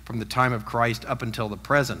history from the time of Christ up until the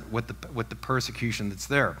present with the persecution that's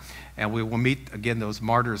there. And we will meet, again, those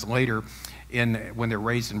martyrs later when they're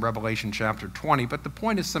raised in Revelation chapter 20. But the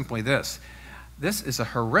point is simply this. This is a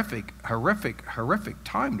horrific, horrific, horrific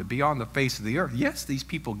time to be on the face of the earth. Yes, these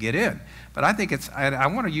people get in, but I think I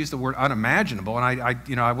want to use the word unimaginable, and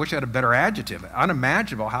I wish I had a better adjective.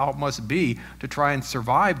 Unimaginable how it must be to try and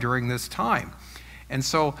survive during this time. And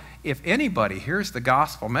so if anybody hears the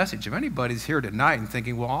gospel message, if anybody's here tonight and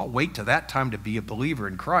thinking, well, I'll wait till that time to be a believer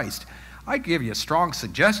in Christ, I'd give you a strong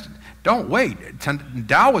suggestion. Don't wait.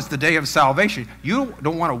 Now is the day of salvation. You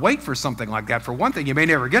don't want to wait for something like that. For one thing, you may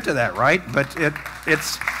never get to that, right? But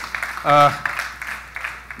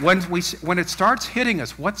when it starts hitting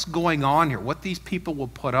us, what's going on here, what these people will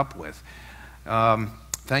put up with,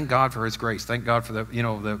 thank God for His grace. Thank God for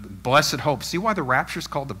the blessed hope. See why the rapture is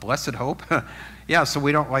called the blessed hope? Yeah, so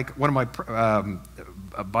we don't, like one of my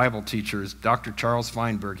Bible teachers, Dr. Charles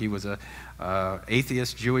Feinberg, he was a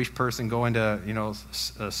atheist Jewish person going to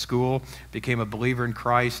school, became a believer in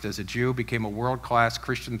Christ as a Jew, became a world-class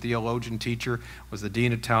Christian theologian teacher, was the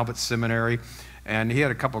dean of Talbot Seminary, and he had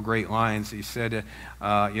a couple great lines. He said,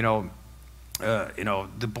 the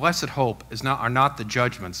blessed hope are not the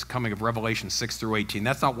judgments coming of Revelation 6 through 18.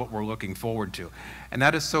 That's not what we're looking forward to, and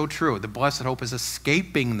that is so true. The blessed hope is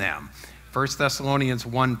escaping them. 1 Thessalonians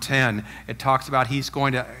 1:10, it talks about He's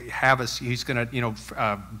going to have us, He's going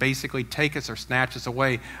to, basically take us or snatch us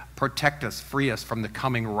away, protect us, free us from the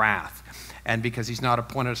coming wrath. And because He's not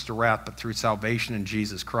appointed us to wrath, but through salvation in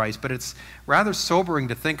Jesus Christ. But it's rather sobering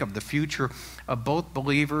to think of the future of both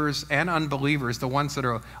believers and unbelievers, the ones that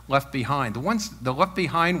are left behind. The left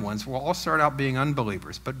behind ones will all start out being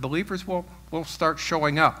unbelievers, but believers will start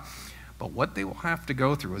showing up. But what they will have to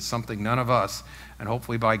go through is something none of us, and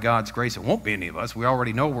hopefully by God's grace, it won't be any of us, we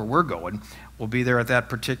already know where we're going, will be there at that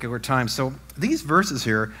particular time. So these verses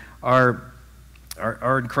here are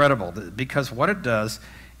incredible, because what it does,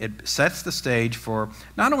 it sets the stage for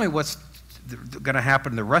not only what's going to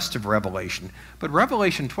happen in the rest of Revelation, but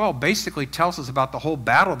Revelation 12 basically tells us about the whole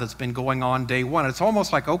battle that's been going on day one. It's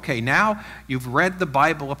almost like, okay, now you've read the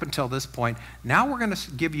Bible up until this point. Now we're going to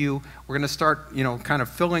start, kind of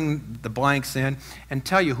filling the blanks in and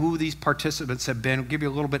tell you who these participants have been, give you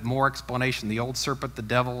a little bit more explanation, the old serpent, the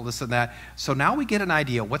devil, this and that. So now we get an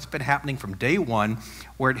idea what's been happening from day one,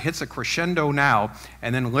 where it hits a crescendo now,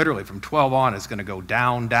 and then literally from 12 on, it's going to go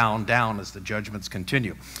down, down, down as the judgments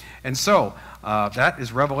continue. And so that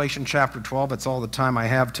is Revelation chapter 12. That's all the time I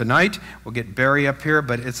have tonight. We'll get Barry up here,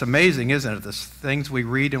 but it's amazing, isn't it, the things we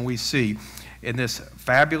read and we see in this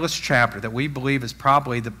fabulous chapter that we believe is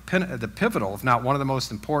probably the pivotal, if not one of the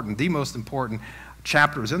most important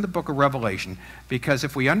chapters in the book of Revelation. Because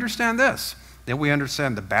if we understand this, then we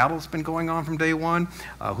understand the battle's been going on from day one,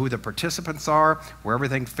 who the participants are, where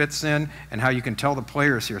everything fits in, and how you can tell the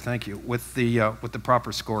players here, thank you, with the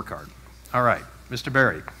proper scorecard. All right, Mr.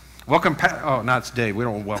 Barry. Welcome, oh, no, it's Dave. We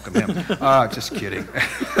don't welcome him. Just kidding.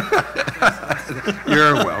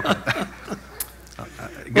 You're welcome.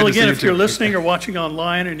 Well, again, if you're listening or watching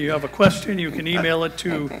online and you have a question, you can email it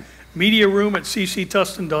to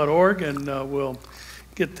mediaroom@cctustin.org, and we'll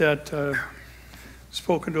get that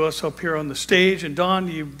spoken to us up here on the stage. And Don,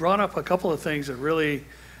 you brought up a couple of things that really,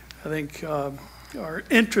 I think, are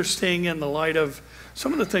interesting in the light of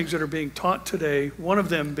some of the things that are being taught today. One of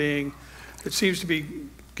them being, it seems to be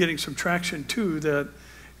getting some traction too, that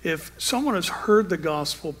if someone has heard the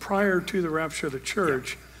gospel prior to the rapture of the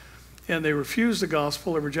church, and they refuse the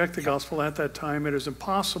gospel or reject the gospel at that time, it is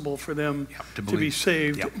impossible for them to be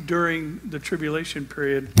saved during the tribulation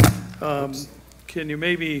period. Can you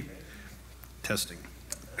maybe... Testing.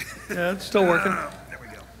 Yeah, it's still working. There we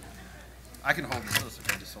go. I can hold this.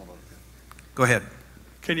 Just hold on. Go ahead.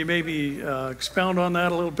 Can you maybe expound on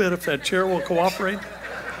that a little bit, if that chair will cooperate?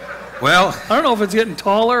 Well, I don't know if it's getting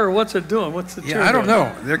taller or what's it doing. What's the chair doing? I don't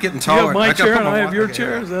know. They're getting taller. You have my chair and I have your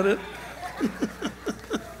chair. Is that it?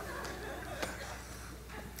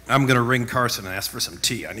 I'm going to ring Carson and ask for some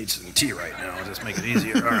tea. I need some tea right now. I'll just make it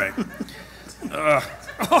easier. All right.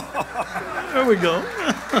 There we go.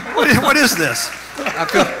 What is this?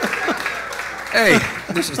 Hey,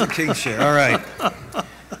 this is the king's chair. All right.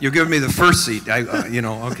 You're giving me the first seat.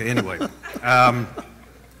 Okay, anyway.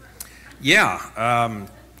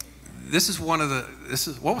 This is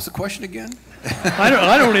what was the question again?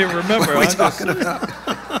 I don't even remember. What are we talking about?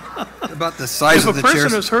 About the size of the chairs. If a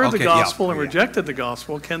person has heard the gospel and rejected the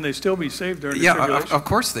gospel, can they still be saved during the tribulation? Yeah, of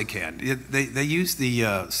course they can. They use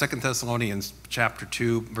the 2 Thessalonians chapter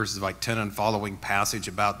 2, verses like 10 and following passage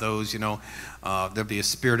about those, there'll be a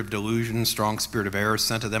spirit of delusion, strong spirit of error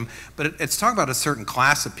sent to them. But it's talking about a certain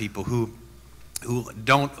class of people who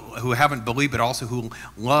haven't believed, but also who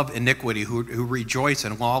love iniquity, who rejoice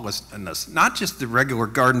in lawlessness. Not just the regular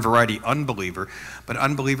garden variety unbeliever, but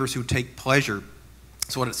unbelievers who take pleasure.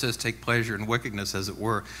 That's what it says, take pleasure in wickedness, as it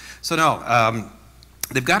were. So no,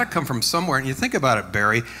 they've got to come from somewhere. And you think about it,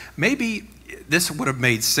 Barry, maybe this would have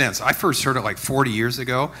made sense. I first heard it like 40 years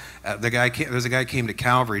ago. There's a guy came to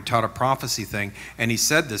Calvary, taught a prophecy thing, and he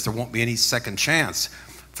said this: there won't be any second chance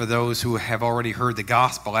for those who have already heard the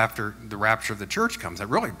gospel after the rapture of the church comes. That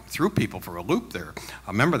really threw people for a loop there.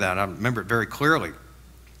 I remember that. I remember it very clearly.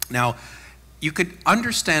 Now, you could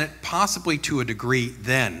understand it possibly to a degree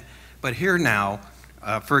then, but here now,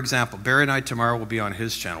 for example, Barry and I tomorrow will be on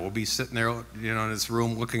his channel. We'll be sitting there, in this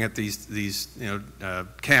room looking at these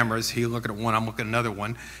cameras. He'll look at one, I'm looking at another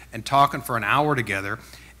one, and talking for an hour together.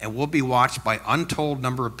 And we'll be watched by untold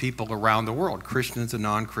number of people around the world, Christians and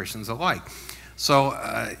non-Christians alike. So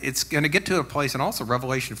it's going to get to a place, and also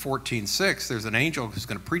Revelation 14:6, there's an angel who's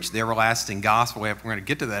going to preach the everlasting gospel. We're going to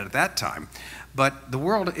get to that at that time. But the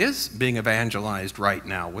world is being evangelized right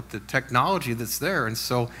now with the technology that's there, and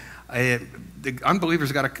so the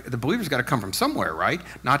believers got to come from somewhere, right?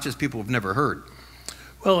 Not just people who've never heard.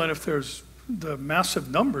 Well, and if there's the massive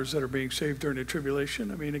numbers that are being saved during the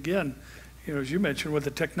tribulation, I mean, again, as you mentioned, with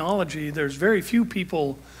the technology, there's very few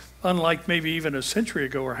people, unlike maybe even a century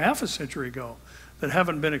ago or half a century ago, that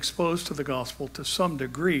haven't been exposed to the gospel to some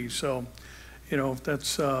degree. So,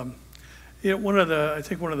 that's one of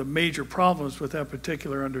the major problems with that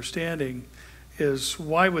particular understanding is,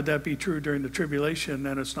 why would that be true during the tribulation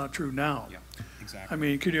and it's not true now? Yeah, exactly. I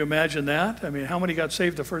mean, could you imagine that? I mean, how many got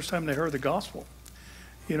saved the first time they heard the gospel?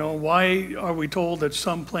 Why are we told that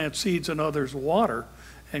some plant seeds and others water,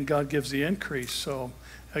 and God gives the increase? So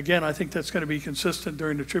again, I think that's going to be consistent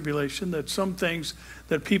during the tribulation, that some things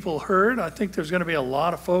that people heard, I think there's going to be a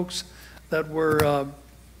lot of folks that were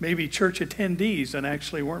maybe church attendees and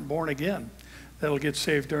actually weren't born again that'll get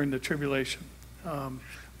saved during the tribulation.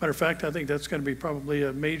 Matter of fact, I think that's going to be probably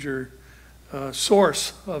a major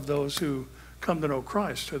source of those who come to know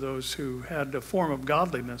Christ, or those who had a form of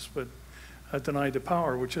godliness but denied the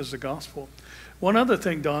power, which is the gospel. One other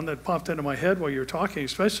thing, Don, that popped into my head while you were talking,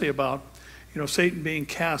 especially about Satan being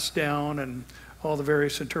cast down and all the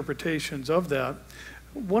various interpretations of that.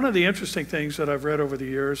 One of the interesting things that I've read over the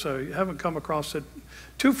years, I haven't come across it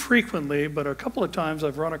too frequently, but a couple of times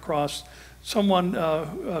I've run across someone,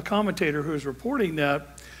 a commentator, who's reporting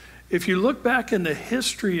that if you look back in the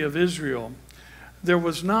history of Israel, there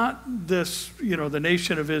was not this, the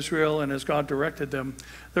nation of Israel, and as God directed them,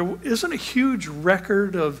 there isn't a huge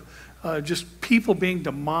record of just people being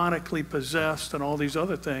demonically possessed and all these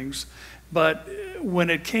other things. But when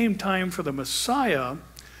it came time for the Messiah,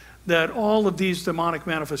 that all of these demonic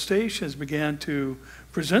manifestations began to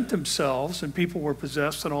present themselves, and people were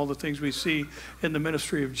possessed, and all the things we see in the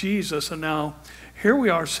ministry of Jesus. And now here we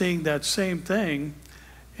are seeing that same thing.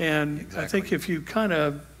 And exactly. I think if you kind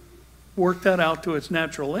of work that out to its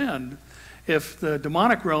natural end, if the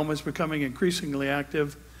demonic realm is becoming increasingly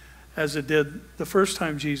active, as it did the first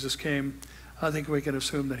time Jesus came, I think we can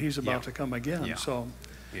assume that he's about to come again. Yeah. So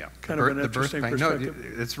yeah, kind of an interesting perspective.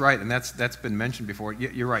 No, that's right, and that's been mentioned before.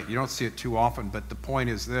 You're right, you don't see it too often, but the point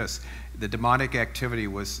is this: the demonic activity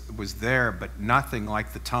was there, but nothing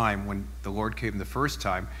like the time when the Lord came the first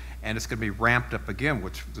time, and it's going to be ramped up again,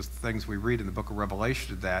 which the things we read in the book of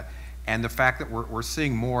Revelation did that. And the fact that we're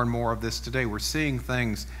seeing more and more of this today, we're seeing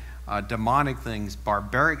things, demonic things,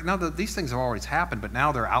 barbaric. Now, these things have always happened, but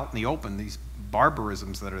now they're out in the open, these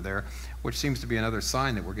barbarisms that are there, which seems to be another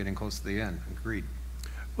sign that we're getting close to the end. Agreed.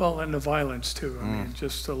 Well, and the violence too. I mean,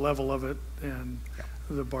 just the level of it, and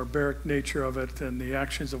the barbaric nature of it, and the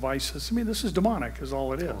actions of ISIS. I mean, this is demonic, is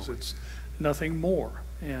all it is. Totally. It's nothing more.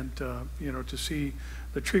 And to see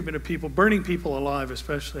the treatment of people, burning people alive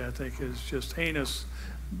especially, I think is just heinous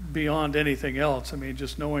beyond anything else. I mean,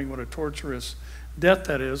 just knowing what a torturous death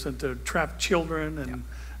that is, and to trap children and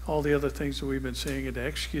all the other things that we've been seeing, and to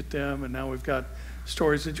execute them. And now we've got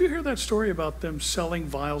stories. Did you hear that story about them selling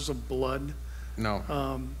vials of blood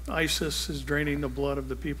No. ISIS is draining the blood of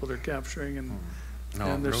the people they're capturing, and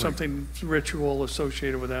there's really? something ritual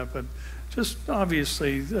associated with that. But just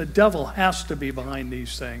obviously, the devil has to be behind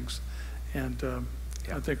these things. And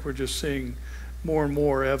I think we're just seeing more and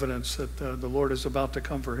more evidence that the Lord is about to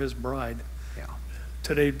come for his bride. Yeah.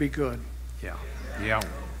 Today'd be good. Yeah. Yeah.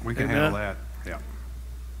 We can Amen. handle that. Yeah.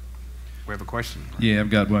 We have a question. Yeah, I've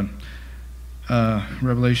got one.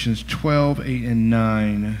 Revelations 12, 8, and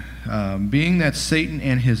 9. Being that Satan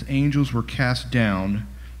and his angels were cast down,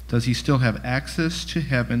 does he still have access to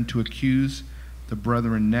heaven to accuse the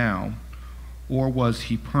brethren now? Or was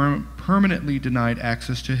he permanently denied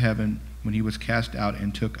access to heaven when he was cast out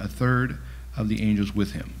and took a third of the angels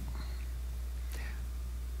with him?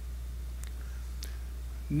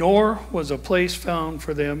 Nor was a place found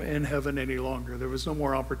for them in heaven any longer. There was no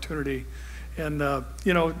more opportunity. And,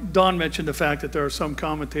 Don mentioned the fact that there are some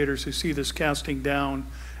commentators who see this casting down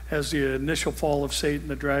as the initial fall of Satan,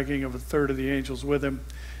 the dragging of a third of the angels with him.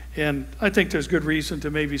 And I think there's good reason to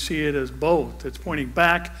maybe see it as both. It's pointing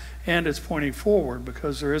back and it's pointing forward,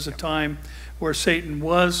 because there is a time where Satan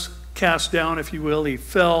was cast down, if you will. He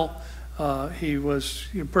fell. He was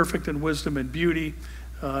perfect in wisdom and beauty.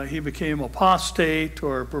 He became apostate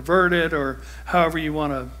or perverted, or however you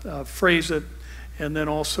want to phrase it. And then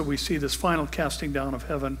also we see this final casting down of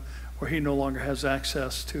heaven, where he no longer has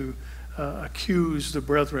access to accuse the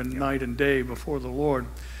brethren night and day before the Lord.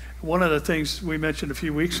 One of the things we mentioned a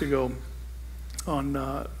few weeks ago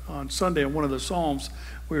on Sunday in one of the Psalms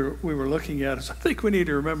we were looking at is, I think we need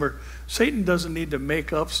to remember, Satan doesn't need to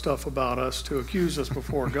make up stuff about us to accuse us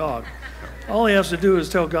before God. All he has to do is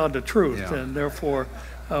tell God the truth, Yeah. and therefore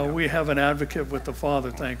we have an advocate with the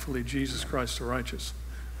Father, thankfully, Jesus Christ the righteous.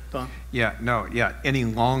 Don? Any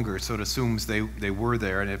longer, so it assumes they were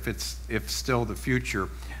there, and if still the future,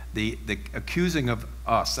 the accusing of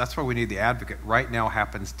us, that's why we need the advocate, right now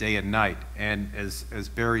happens day and night. And as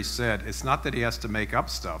Barry said, it's not that he has to make up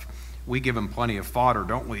stuff. We give him plenty of fodder,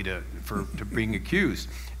 don't we, to being accused.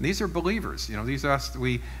 And these are believers, these are us,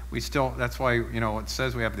 we still, that's why, it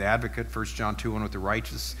says we have the advocate, 1 John 2:1, with the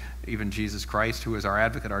righteous, even Jesus Christ, who is our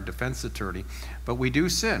advocate, our defense attorney. But we do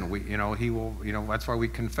sin. He will, that's why we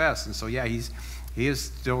confess. And so, yeah, he is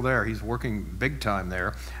still there. He's working big time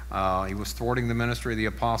there. He was thwarting the ministry of the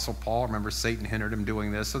Apostle Paul. Remember, Satan hindered him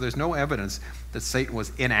doing this. So there's no evidence that Satan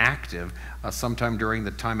was inactive sometime during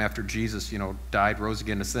the time after Jesus, died, rose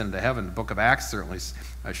again, ascended to heaven. The book of Acts certainly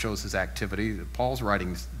shows his activity. Paul's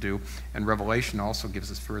writings do. And Revelation also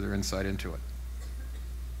gives us further insight into it.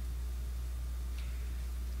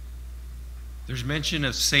 There's mention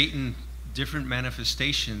of Satan, different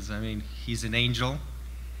manifestations. I mean, he's an angel.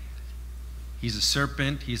 He's a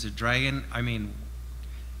serpent, he's a dragon. I mean,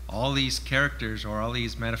 all these characters or all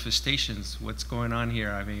these manifestations, what's going on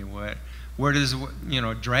here? I mean, where does,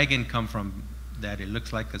 dragon come from? That it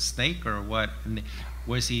looks like a snake, or what? And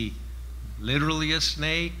was he literally a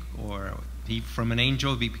snake, or he from an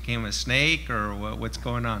angel he became a snake, or what's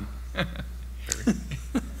going on?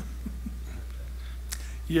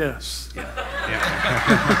 Yes. Yeah.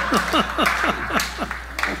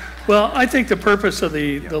 Well, I think the purpose of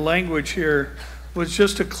the language here was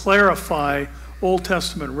just to clarify Old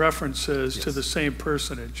Testament references to the same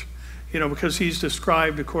personage, because he's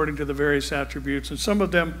described according to the various attributes, and some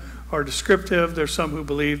of them are descriptive. There's some who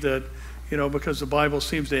believe that, because the Bible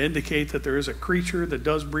seems to indicate that there is a creature that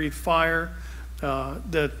does breathe fire,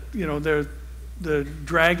 that, the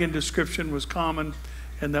dragon description was common,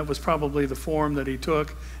 and that was probably the form that he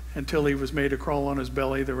took until he was made to crawl on his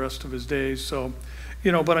belly the rest of his days. So,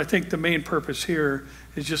 but I think the main purpose here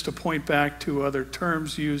is just to point back to other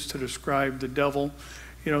terms used to describe the devil.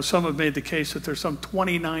 Some have made the case that there's some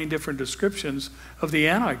 29 different descriptions of the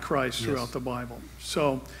Antichrist throughout the Bible.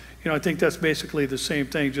 So, I think that's basically the same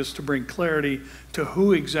thing, just to bring clarity to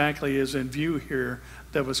who exactly is in view here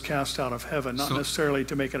that was cast out of heaven, not necessarily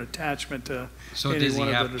to make an attachment to So any does he one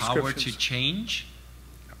of have the power descriptions. to change?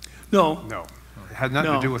 No. No. It had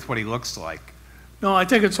nothing to do with what he looks like. No, I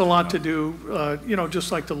think it's a lot to do,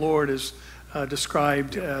 just like the Lord is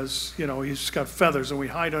described as, he's got feathers and we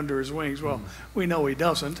hide under his wings. Well, we know he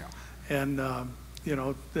doesn't. And,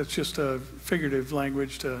 that's just a figurative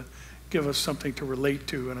language to give us something to relate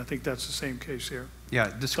to. And I think that's the same case here.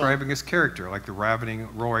 Yeah, describing his character, like the ravening,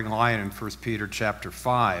 roaring lion in 1 Peter chapter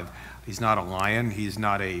 5. He's not a lion. He's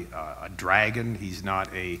not a dragon. He's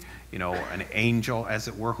not an angel, as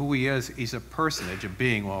it were. Who he is, he's a personage, a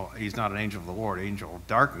being. Well, he's not an angel of the Lord, angel of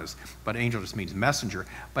darkness, but angel just means messenger.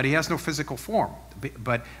 But he has no physical form.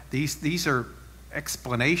 But these are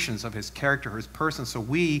explanations of his character, his person, so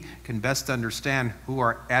we can best understand who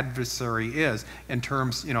our adversary is in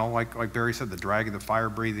terms, you know, like Barry said, the dragon, the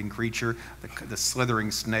fire-breathing creature, the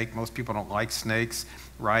slithering snake. Most people don't like snakes,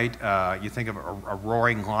 right? You think of a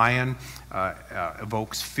roaring lion,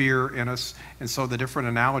 evokes fear in us. And so the different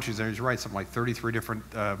analogies, there, he's right, something like 33 different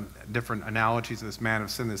analogies of this man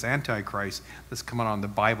of sin, this Antichrist that's coming on the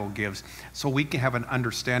Bible gives, so we can have an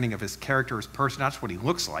understanding of his character, his person, not just what he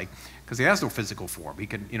looks like, because he has no physical form. He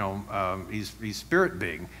can, you know, he's spirit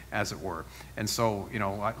being, as it were. And so, you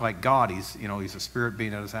know, like God, he's a spirit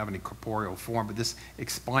being that doesn't have any corporeal form, but this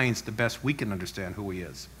explains the best we can understand who he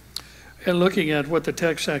is. And looking at what the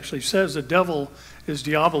text actually says, the devil is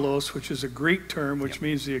diabolos, which is a Greek term, which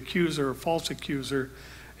means the accuser or false accuser.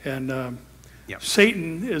 And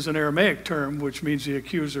Satan is an Aramaic term, which means the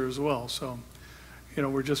accuser as well. So, you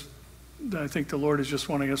know, I think the Lord is just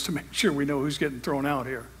wanting us to make sure we know who's getting thrown out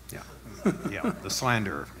here. Yeah, the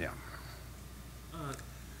slanderer, yeah.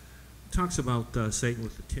 Talks about Satan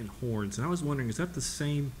with the 10 horns, and I was wondering, is that the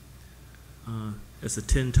same as the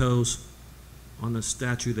 10 toes on the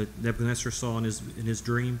statue that Nebuchadnezzar saw in his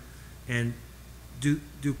dream? And do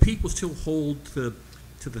people still hold to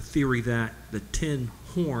the theory that the 10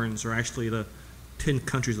 horns are actually the 10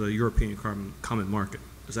 countries of the European common market?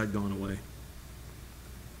 Has that gone away?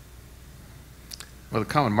 Well, the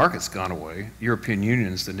common market's gone away. European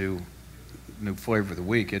Union's the new flavor of the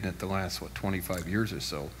week, isn't it? The last, 25 years or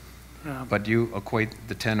so. But you equate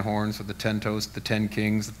the 10 horns with the 10 toes, the 10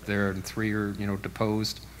 kings there, and 3 are,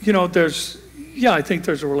 deposed? You know, I think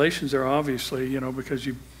there's a relation there, obviously, because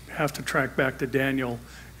you have to track back to Daniel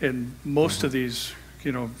and most of these,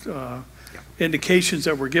 indications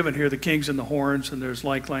that were given here, the kings and the horns, and there's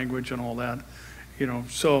like language and all that,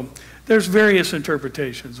 So there's various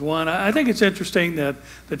interpretations. One, I think it's interesting that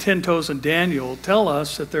the 10 toes in Daniel tell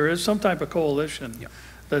us that there is some type of coalition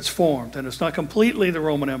that's formed, and it's not completely the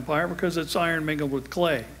Roman Empire because it's iron mingled with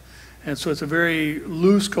clay. And so it's a very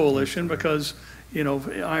loose coalition because,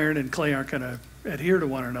 iron and clay aren't going to adhere to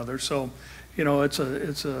one another. So, it's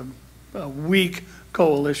a weak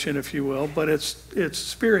coalition, if you will, but it's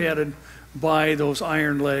spearheaded by those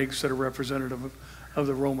iron legs that are representative of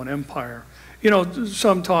the Roman Empire.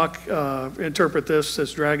 Some interpret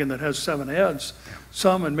this dragon that has 7 heads.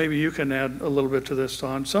 Some, and maybe you can add a little bit to this,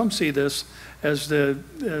 Don, some see this as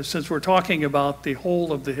since we're talking about the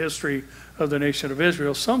whole of the history of the nation of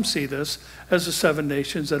Israel, some see this as the 7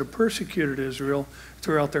 nations that have persecuted Israel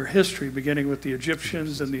throughout their history, beginning with the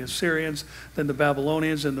Egyptians and the Assyrians, then the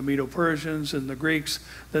Babylonians and the Medo-Persians and the Greeks,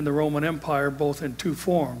 then the Roman Empire, both in 2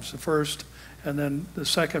 forms, the first and then the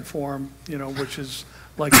second form, which is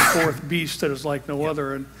like the 4th beast that is like no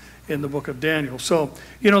other in the book of Daniel. So,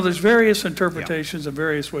 there's various interpretations and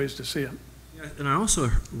various ways to see it. Yeah, and I also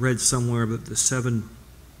read somewhere that the seven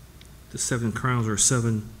crowns are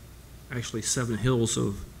 7 hills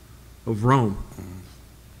of Rome.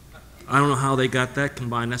 I don't know how they got that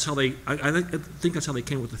combined. That's how I think that's how they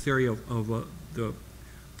came with the theory of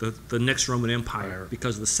the next Roman Empire,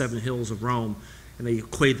 because of the 7 hills of Rome, and they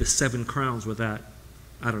equate the 7 crowns with that.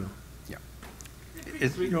 I don't know.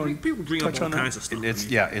 People bring up all kinds of stuff.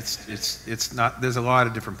 It's not. There's a lot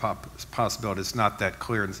of different possibilities. It's not that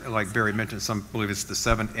clear. And like Barry mentioned, some believe it's the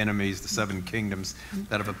 7 enemies, the 7 kingdoms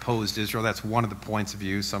that have opposed Israel. That's one of the points of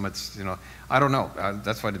view. Some it's I don't know.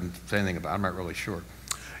 That's why I didn't say anything about it. I'm not really sure.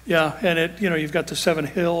 Yeah, and you've got the 7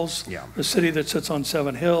 hills. Yeah. The city that sits on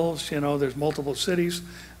 7 hills. There's multiple cities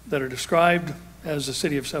that are described as the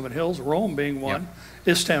city of 7 hills. Rome being one,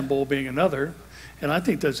 Istanbul being another. And I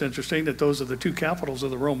think that's interesting that those are the 2 capitals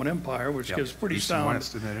of the Roman Empire, which gives pretty sound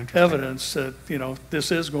evidence that,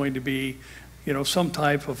 this is going to be, some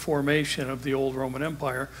type of formation of the old Roman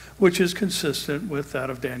Empire, which is consistent with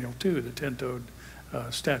that of Daniel 2, the 10-toed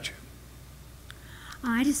statue.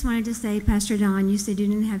 I just wanted to say, Pastor Don, you said you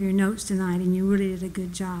didn't have your notes tonight, and you really did a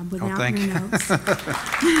good job without your notes.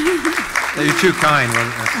 You're too kind.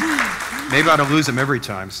 Maybe I ought to lose them every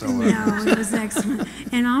time. So no, it was excellent.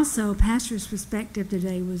 And also, Pastor's perspective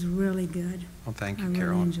today was really good. Well, thank you,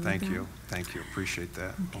 Carolyn. Thank you. Appreciate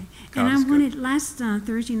that. Okay. And I wanted, last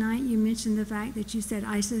Thursday night, you mentioned the fact that you said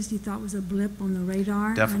ISIS you thought was a blip on the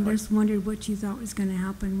radar. Definitely. I just wondered what you thought was going to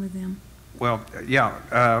happen with them. Well,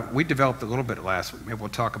 we developed a little bit last week. Maybe we'll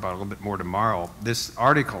talk about it a little bit more tomorrow. This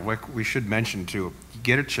article, we should mention too, if you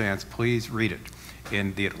get a chance, please read it.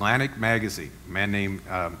 In the Atlantic magazine, a man named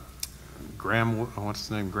Graham, what's his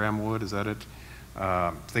name? Graham Wood, is that it?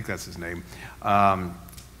 I think that's his name.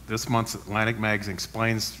 This month's Atlantic magazine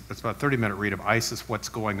explains, it's about a 30-minute read of ISIS, what's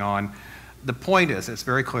going on. The point is, it's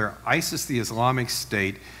very clear, ISIS, the Islamic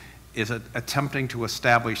State, is attempting to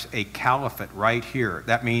establish a caliphate right here.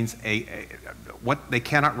 That means what they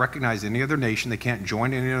cannot recognize any other nation. They can't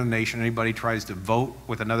join any other nation. Anybody tries to vote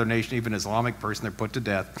with another nation, even an Islamic person, they're put to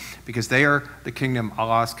death because they are the kingdom,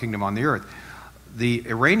 Allah's kingdom on the earth. The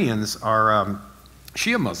Iranians are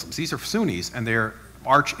Shia Muslims. These are Sunnis, and they're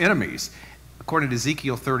arch enemies. According to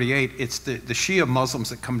Ezekiel 38, it's the Shia Muslims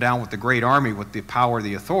that come down with the great army with the power,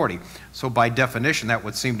 the authority. So by definition, that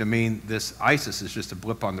would seem to mean this ISIS is just a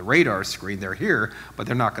blip on the radar screen. They're here, but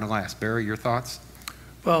they're not going to last. Barry, your thoughts?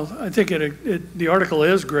 Well, I think the article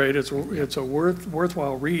is great. It's a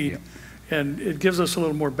worthwhile read, and it gives us a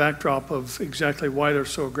little more backdrop of exactly why they're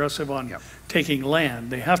so aggressive on taking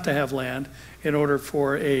land. They have to have land in order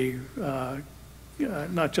for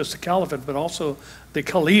not just the caliphate, but also the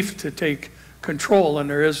caliph to take control. And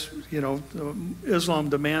there is, Islam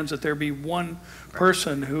demands that there be one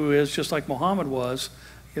person who is just like Muhammad was,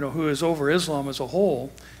 who is over Islam as a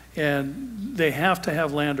whole, and they have to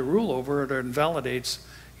have land to rule over, or it invalidates,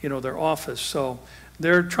 their office. So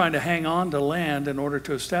they're trying to hang on to land in order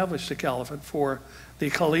to establish the caliphate for the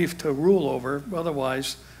caliph to rule over.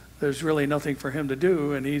 Otherwise, there's really nothing for him to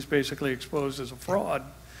do, and he's basically exposed as a fraud.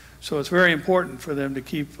 So it's very important for them to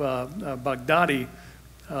keep Baghdadi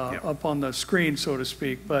up on the screen, so to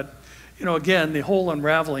speak. But, again, the whole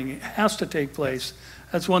unraveling has to take place.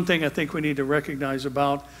 That's one thing I think we need to recognize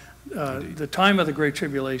about the time of the Great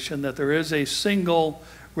Tribulation, that there is a single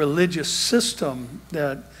religious system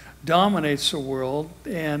that dominates the world,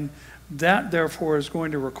 and that, therefore, is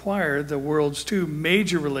going to require the world's two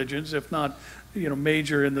major religions, if not,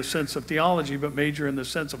 major in the sense of theology, but major in the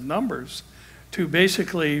sense of numbers, to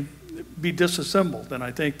basically be disassembled. And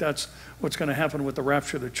I think that's what's going to happen with the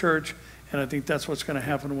rapture of the church, and I think that's what's going to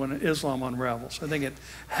happen when Islam unravels. I think it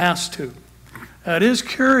has to. It is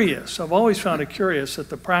curious. I've always found it curious that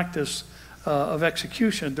the practice of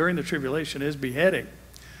execution during the tribulation is beheading,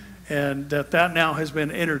 and that now has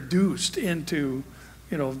been introduced into,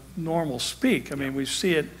 normal speak. I mean, we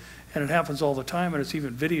see it, and it happens all the time, and it's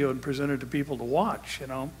even videoed and presented to people to watch,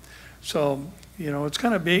 So, it's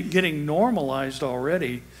kind of getting normalized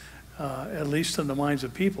already, at least in the minds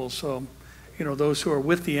of people. So, those who are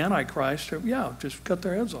with the Antichrist, just cut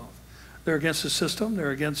their heads off. They're against the system.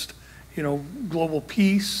 They're against, global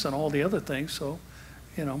peace and all the other things. So,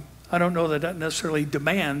 I don't know that necessarily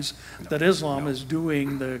demands that Islam is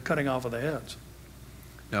doing the cutting off of the heads.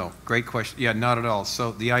 No, great question. Yeah, not at all.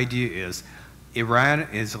 So the idea is Iran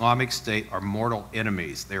and Islamic State are mortal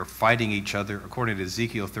enemies. They're fighting each other. According to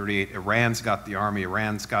Ezekiel 38, Iran's got the army,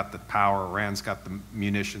 Iran's got the power, Iran's got the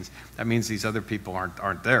munitions. That means these other people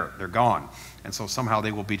aren't there. They're gone. And so somehow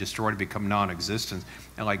they will be destroyed and become non-existent.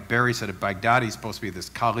 And like Barry said, Baghdadi's supposed to be this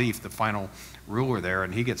caliph, the final ruler there,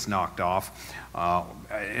 and he gets knocked off.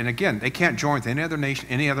 And again, they can't join with any other nation,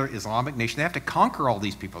 any other Islamic nation. They have to conquer all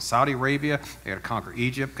these people. Saudi Arabia, they got to conquer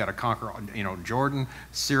Egypt, got to conquer, Jordan,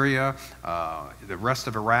 Syria, the rest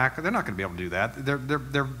of Iraq. They're not going to be able to do that.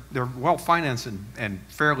 They're well financed and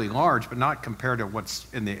fairly large, but not compared to what's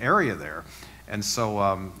in the area there. And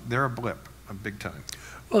so they're a blip, a big time.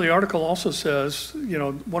 Well, the article also says,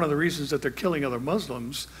 one of the reasons that they're killing other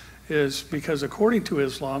Muslims is because according to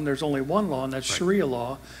Islam, there's only one law, and that's Sharia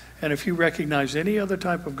law. And if you recognize any other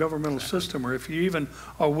type of governmental system, or if you even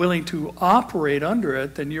are willing to operate under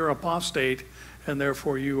it, then you're apostate, and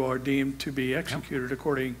therefore you are deemed to be executed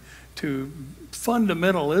according to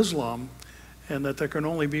fundamental Islam, and that there can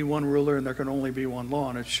only be one ruler and there can only be one law,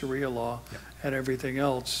 and it's Sharia law, and everything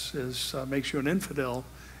else makes you an infidel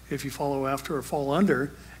if you follow after or fall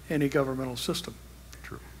under any governmental system.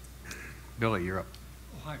 True. Billy, you're up.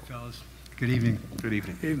 Hi, fellas. Good evening. Good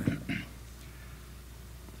evening. Evening.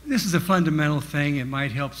 This is a fundamental thing. It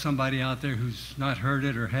might help somebody out there who's not heard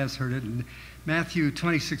it or has heard it. In Matthew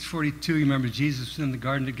 26:42, you remember Jesus was in the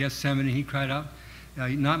Garden of Gethsemane. He cried out,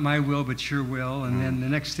 not my will, but your will. And then the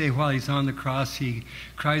next day while he's on the cross, he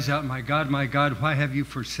cries out, my God, why have you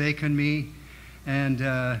forsaken me?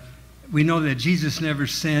 And we know that Jesus never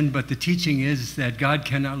sinned, but the teaching is that God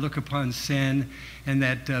cannot look upon sin, and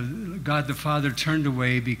that God the Father turned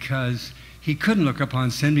away because he couldn't look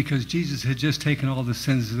upon sin because Jesus had just taken all the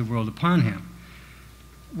sins of the world upon him.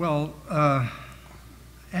 Well,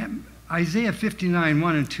 Isaiah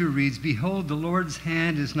 59:1 and 2 reads, behold, the Lord's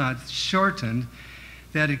hand is not shortened,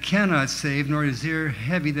 that it cannot save, nor his ear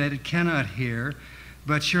heavy, that it cannot hear.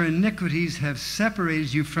 But your iniquities have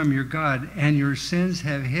separated you from your God, and your sins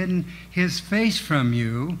have hidden his face from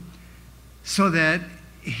you, so that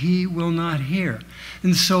he will not hear.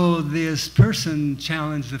 And so this person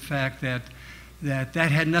challenged the fact that that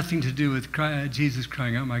had nothing to do with Jesus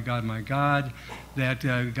crying out, my God,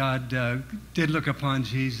 that God did look upon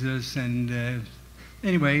Jesus. And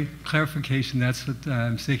anyway, clarification, that's what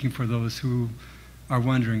I'm seeking for those who are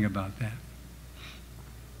wondering about that.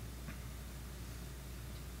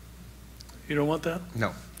 You don't want that?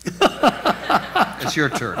 No. It's your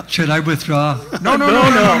turn. Should I withdraw? No. It's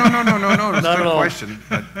Not a at all. question.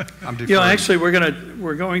 But I'm deferring. You know, actually, we're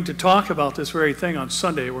going to talk about this very thing on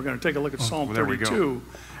Sunday. We're going to take a look at Psalm well, there we go. 32,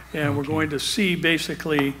 and we're going to see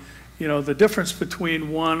basically, you know, the difference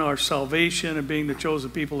between one, our salvation and being the chosen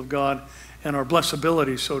people of God, and our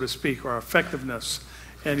blessability, so to speak, or our effectiveness.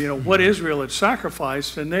 And, you know, what Israel had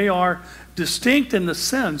sacrificed, and they are distinct in the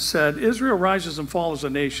sense that Israel rises and falls as a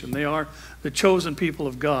nation. They are the chosen people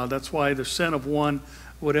of God. That's why the sin of one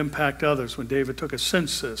would impact others. When David took a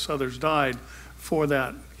census, others died for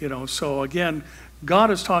that, you know. So again,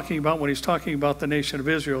 God is talking about, when he's talking about the nation of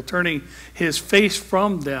Israel, turning his face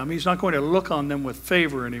from them. He's not going to look on them with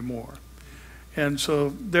favor anymore. And so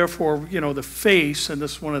therefore, you know, the face, and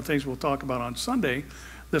this is one of the things we'll talk about on Sunday,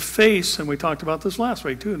 the face, and we talked about this last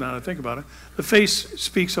week too, now that I think about it, the face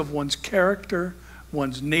speaks of one's character,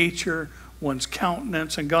 one's nature, one's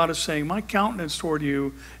countenance, and God is saying, my countenance toward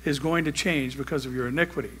you is going to change because of your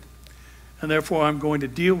iniquity. And therefore, I'm going to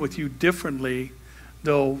deal with you differently,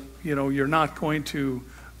 though, you know, you're not going to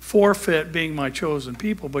forfeit being my chosen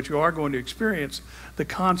people, but you are going to experience the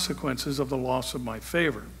consequences of the loss of my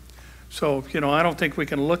favor. So, you know, I don't think we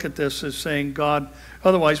can look at this as saying God,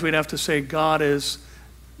 otherwise we'd have to say God is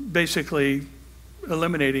basically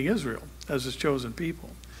eliminating Israel as his chosen people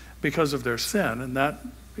because of their sin, and that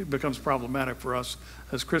becomes problematic for us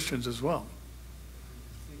as Christians as well.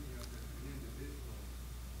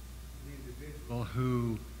 An individual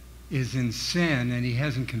who is in sin and he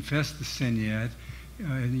hasn't confessed the sin yet,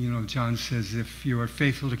 you know, John says, if you are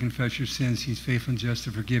faithful to confess your sins, he's faithful and just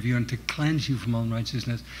to forgive you and to cleanse you from all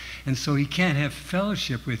unrighteousness. And so he can't have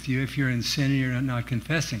fellowship with you if you're in sin and you're not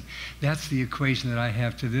confessing. That's the equation that I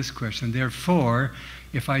have to this question. Therefore,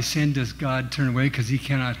 if I sin, does God turn away because he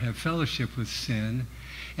cannot have fellowship with sin?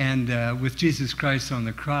 And with Jesus Christ on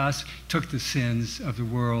the cross, took the sins of the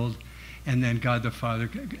world, and then God the Father,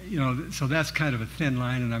 you know, so that's kind of a thin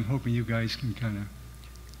line, and I'm hoping you guys can kind of...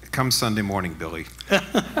 Come Sunday morning, Billy.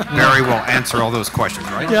 Barry will answer all those questions,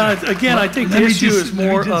 right? Yeah, again, I think the issue is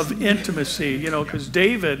more of intimacy, you know, because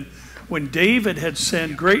David, when David had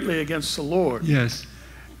sinned greatly against the Lord, Yes.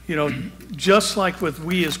 you know, just like with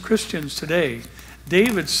we as Christians today,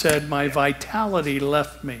 David said, my vitality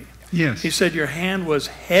left me. Yes. He said, your hand was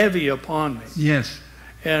heavy upon me. Yes.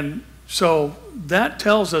 And so that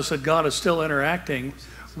tells us that God is still interacting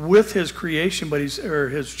with his creation, but or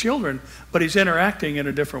his children, but he's interacting in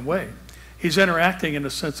a different way. He's interacting in a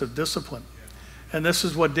sense of discipline. And this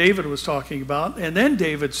is what David was talking about. And then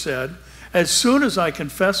David said, as soon as I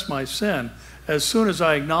confess my sin, as soon as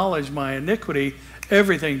I acknowledge my iniquity,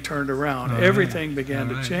 everything turned around. Everything began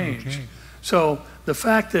to change. Okay. So the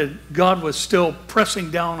fact that God was still pressing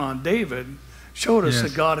down on David showed us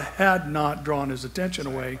that God had not drawn his attention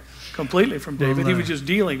away completely from David. He was just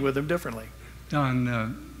dealing with him differently. Don,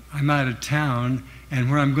 I'm out of town, and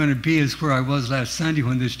where I'm going to be is where I was last Sunday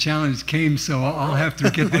when this challenge came, so I'll have to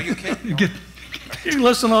get You can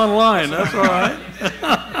listen online, that's all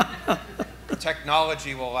right.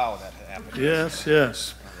 Technology will allow that to happen. Yes,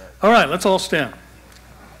 yes. All right, let's all stand.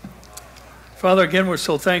 Father, again, we're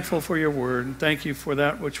so thankful for your word, and thank you for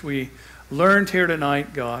that which we learned here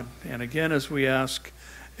tonight, God. And again, as we ask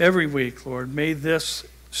every week, Lord, may this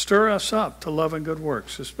stir us up to love and good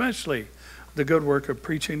works, especially the good work of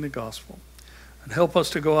preaching the gospel. And help us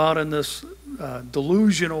to go out in this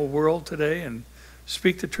delusional world today and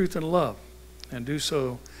speak the truth in love, and do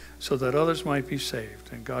so that others might be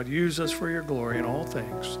saved. And God, use us for your glory in all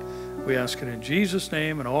things. We ask it in Jesus'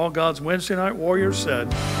 name, and all God's Wednesday night warriors said,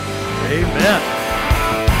 amen.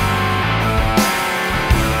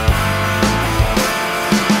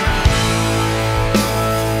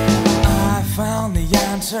 I found the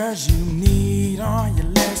answers you need. Are you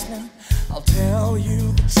listening? I'll tell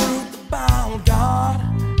you the truth about God.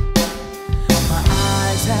 My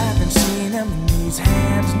eyes haven't seen him, and these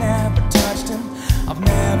hands never touched him. I've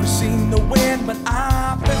never seen the wind, but I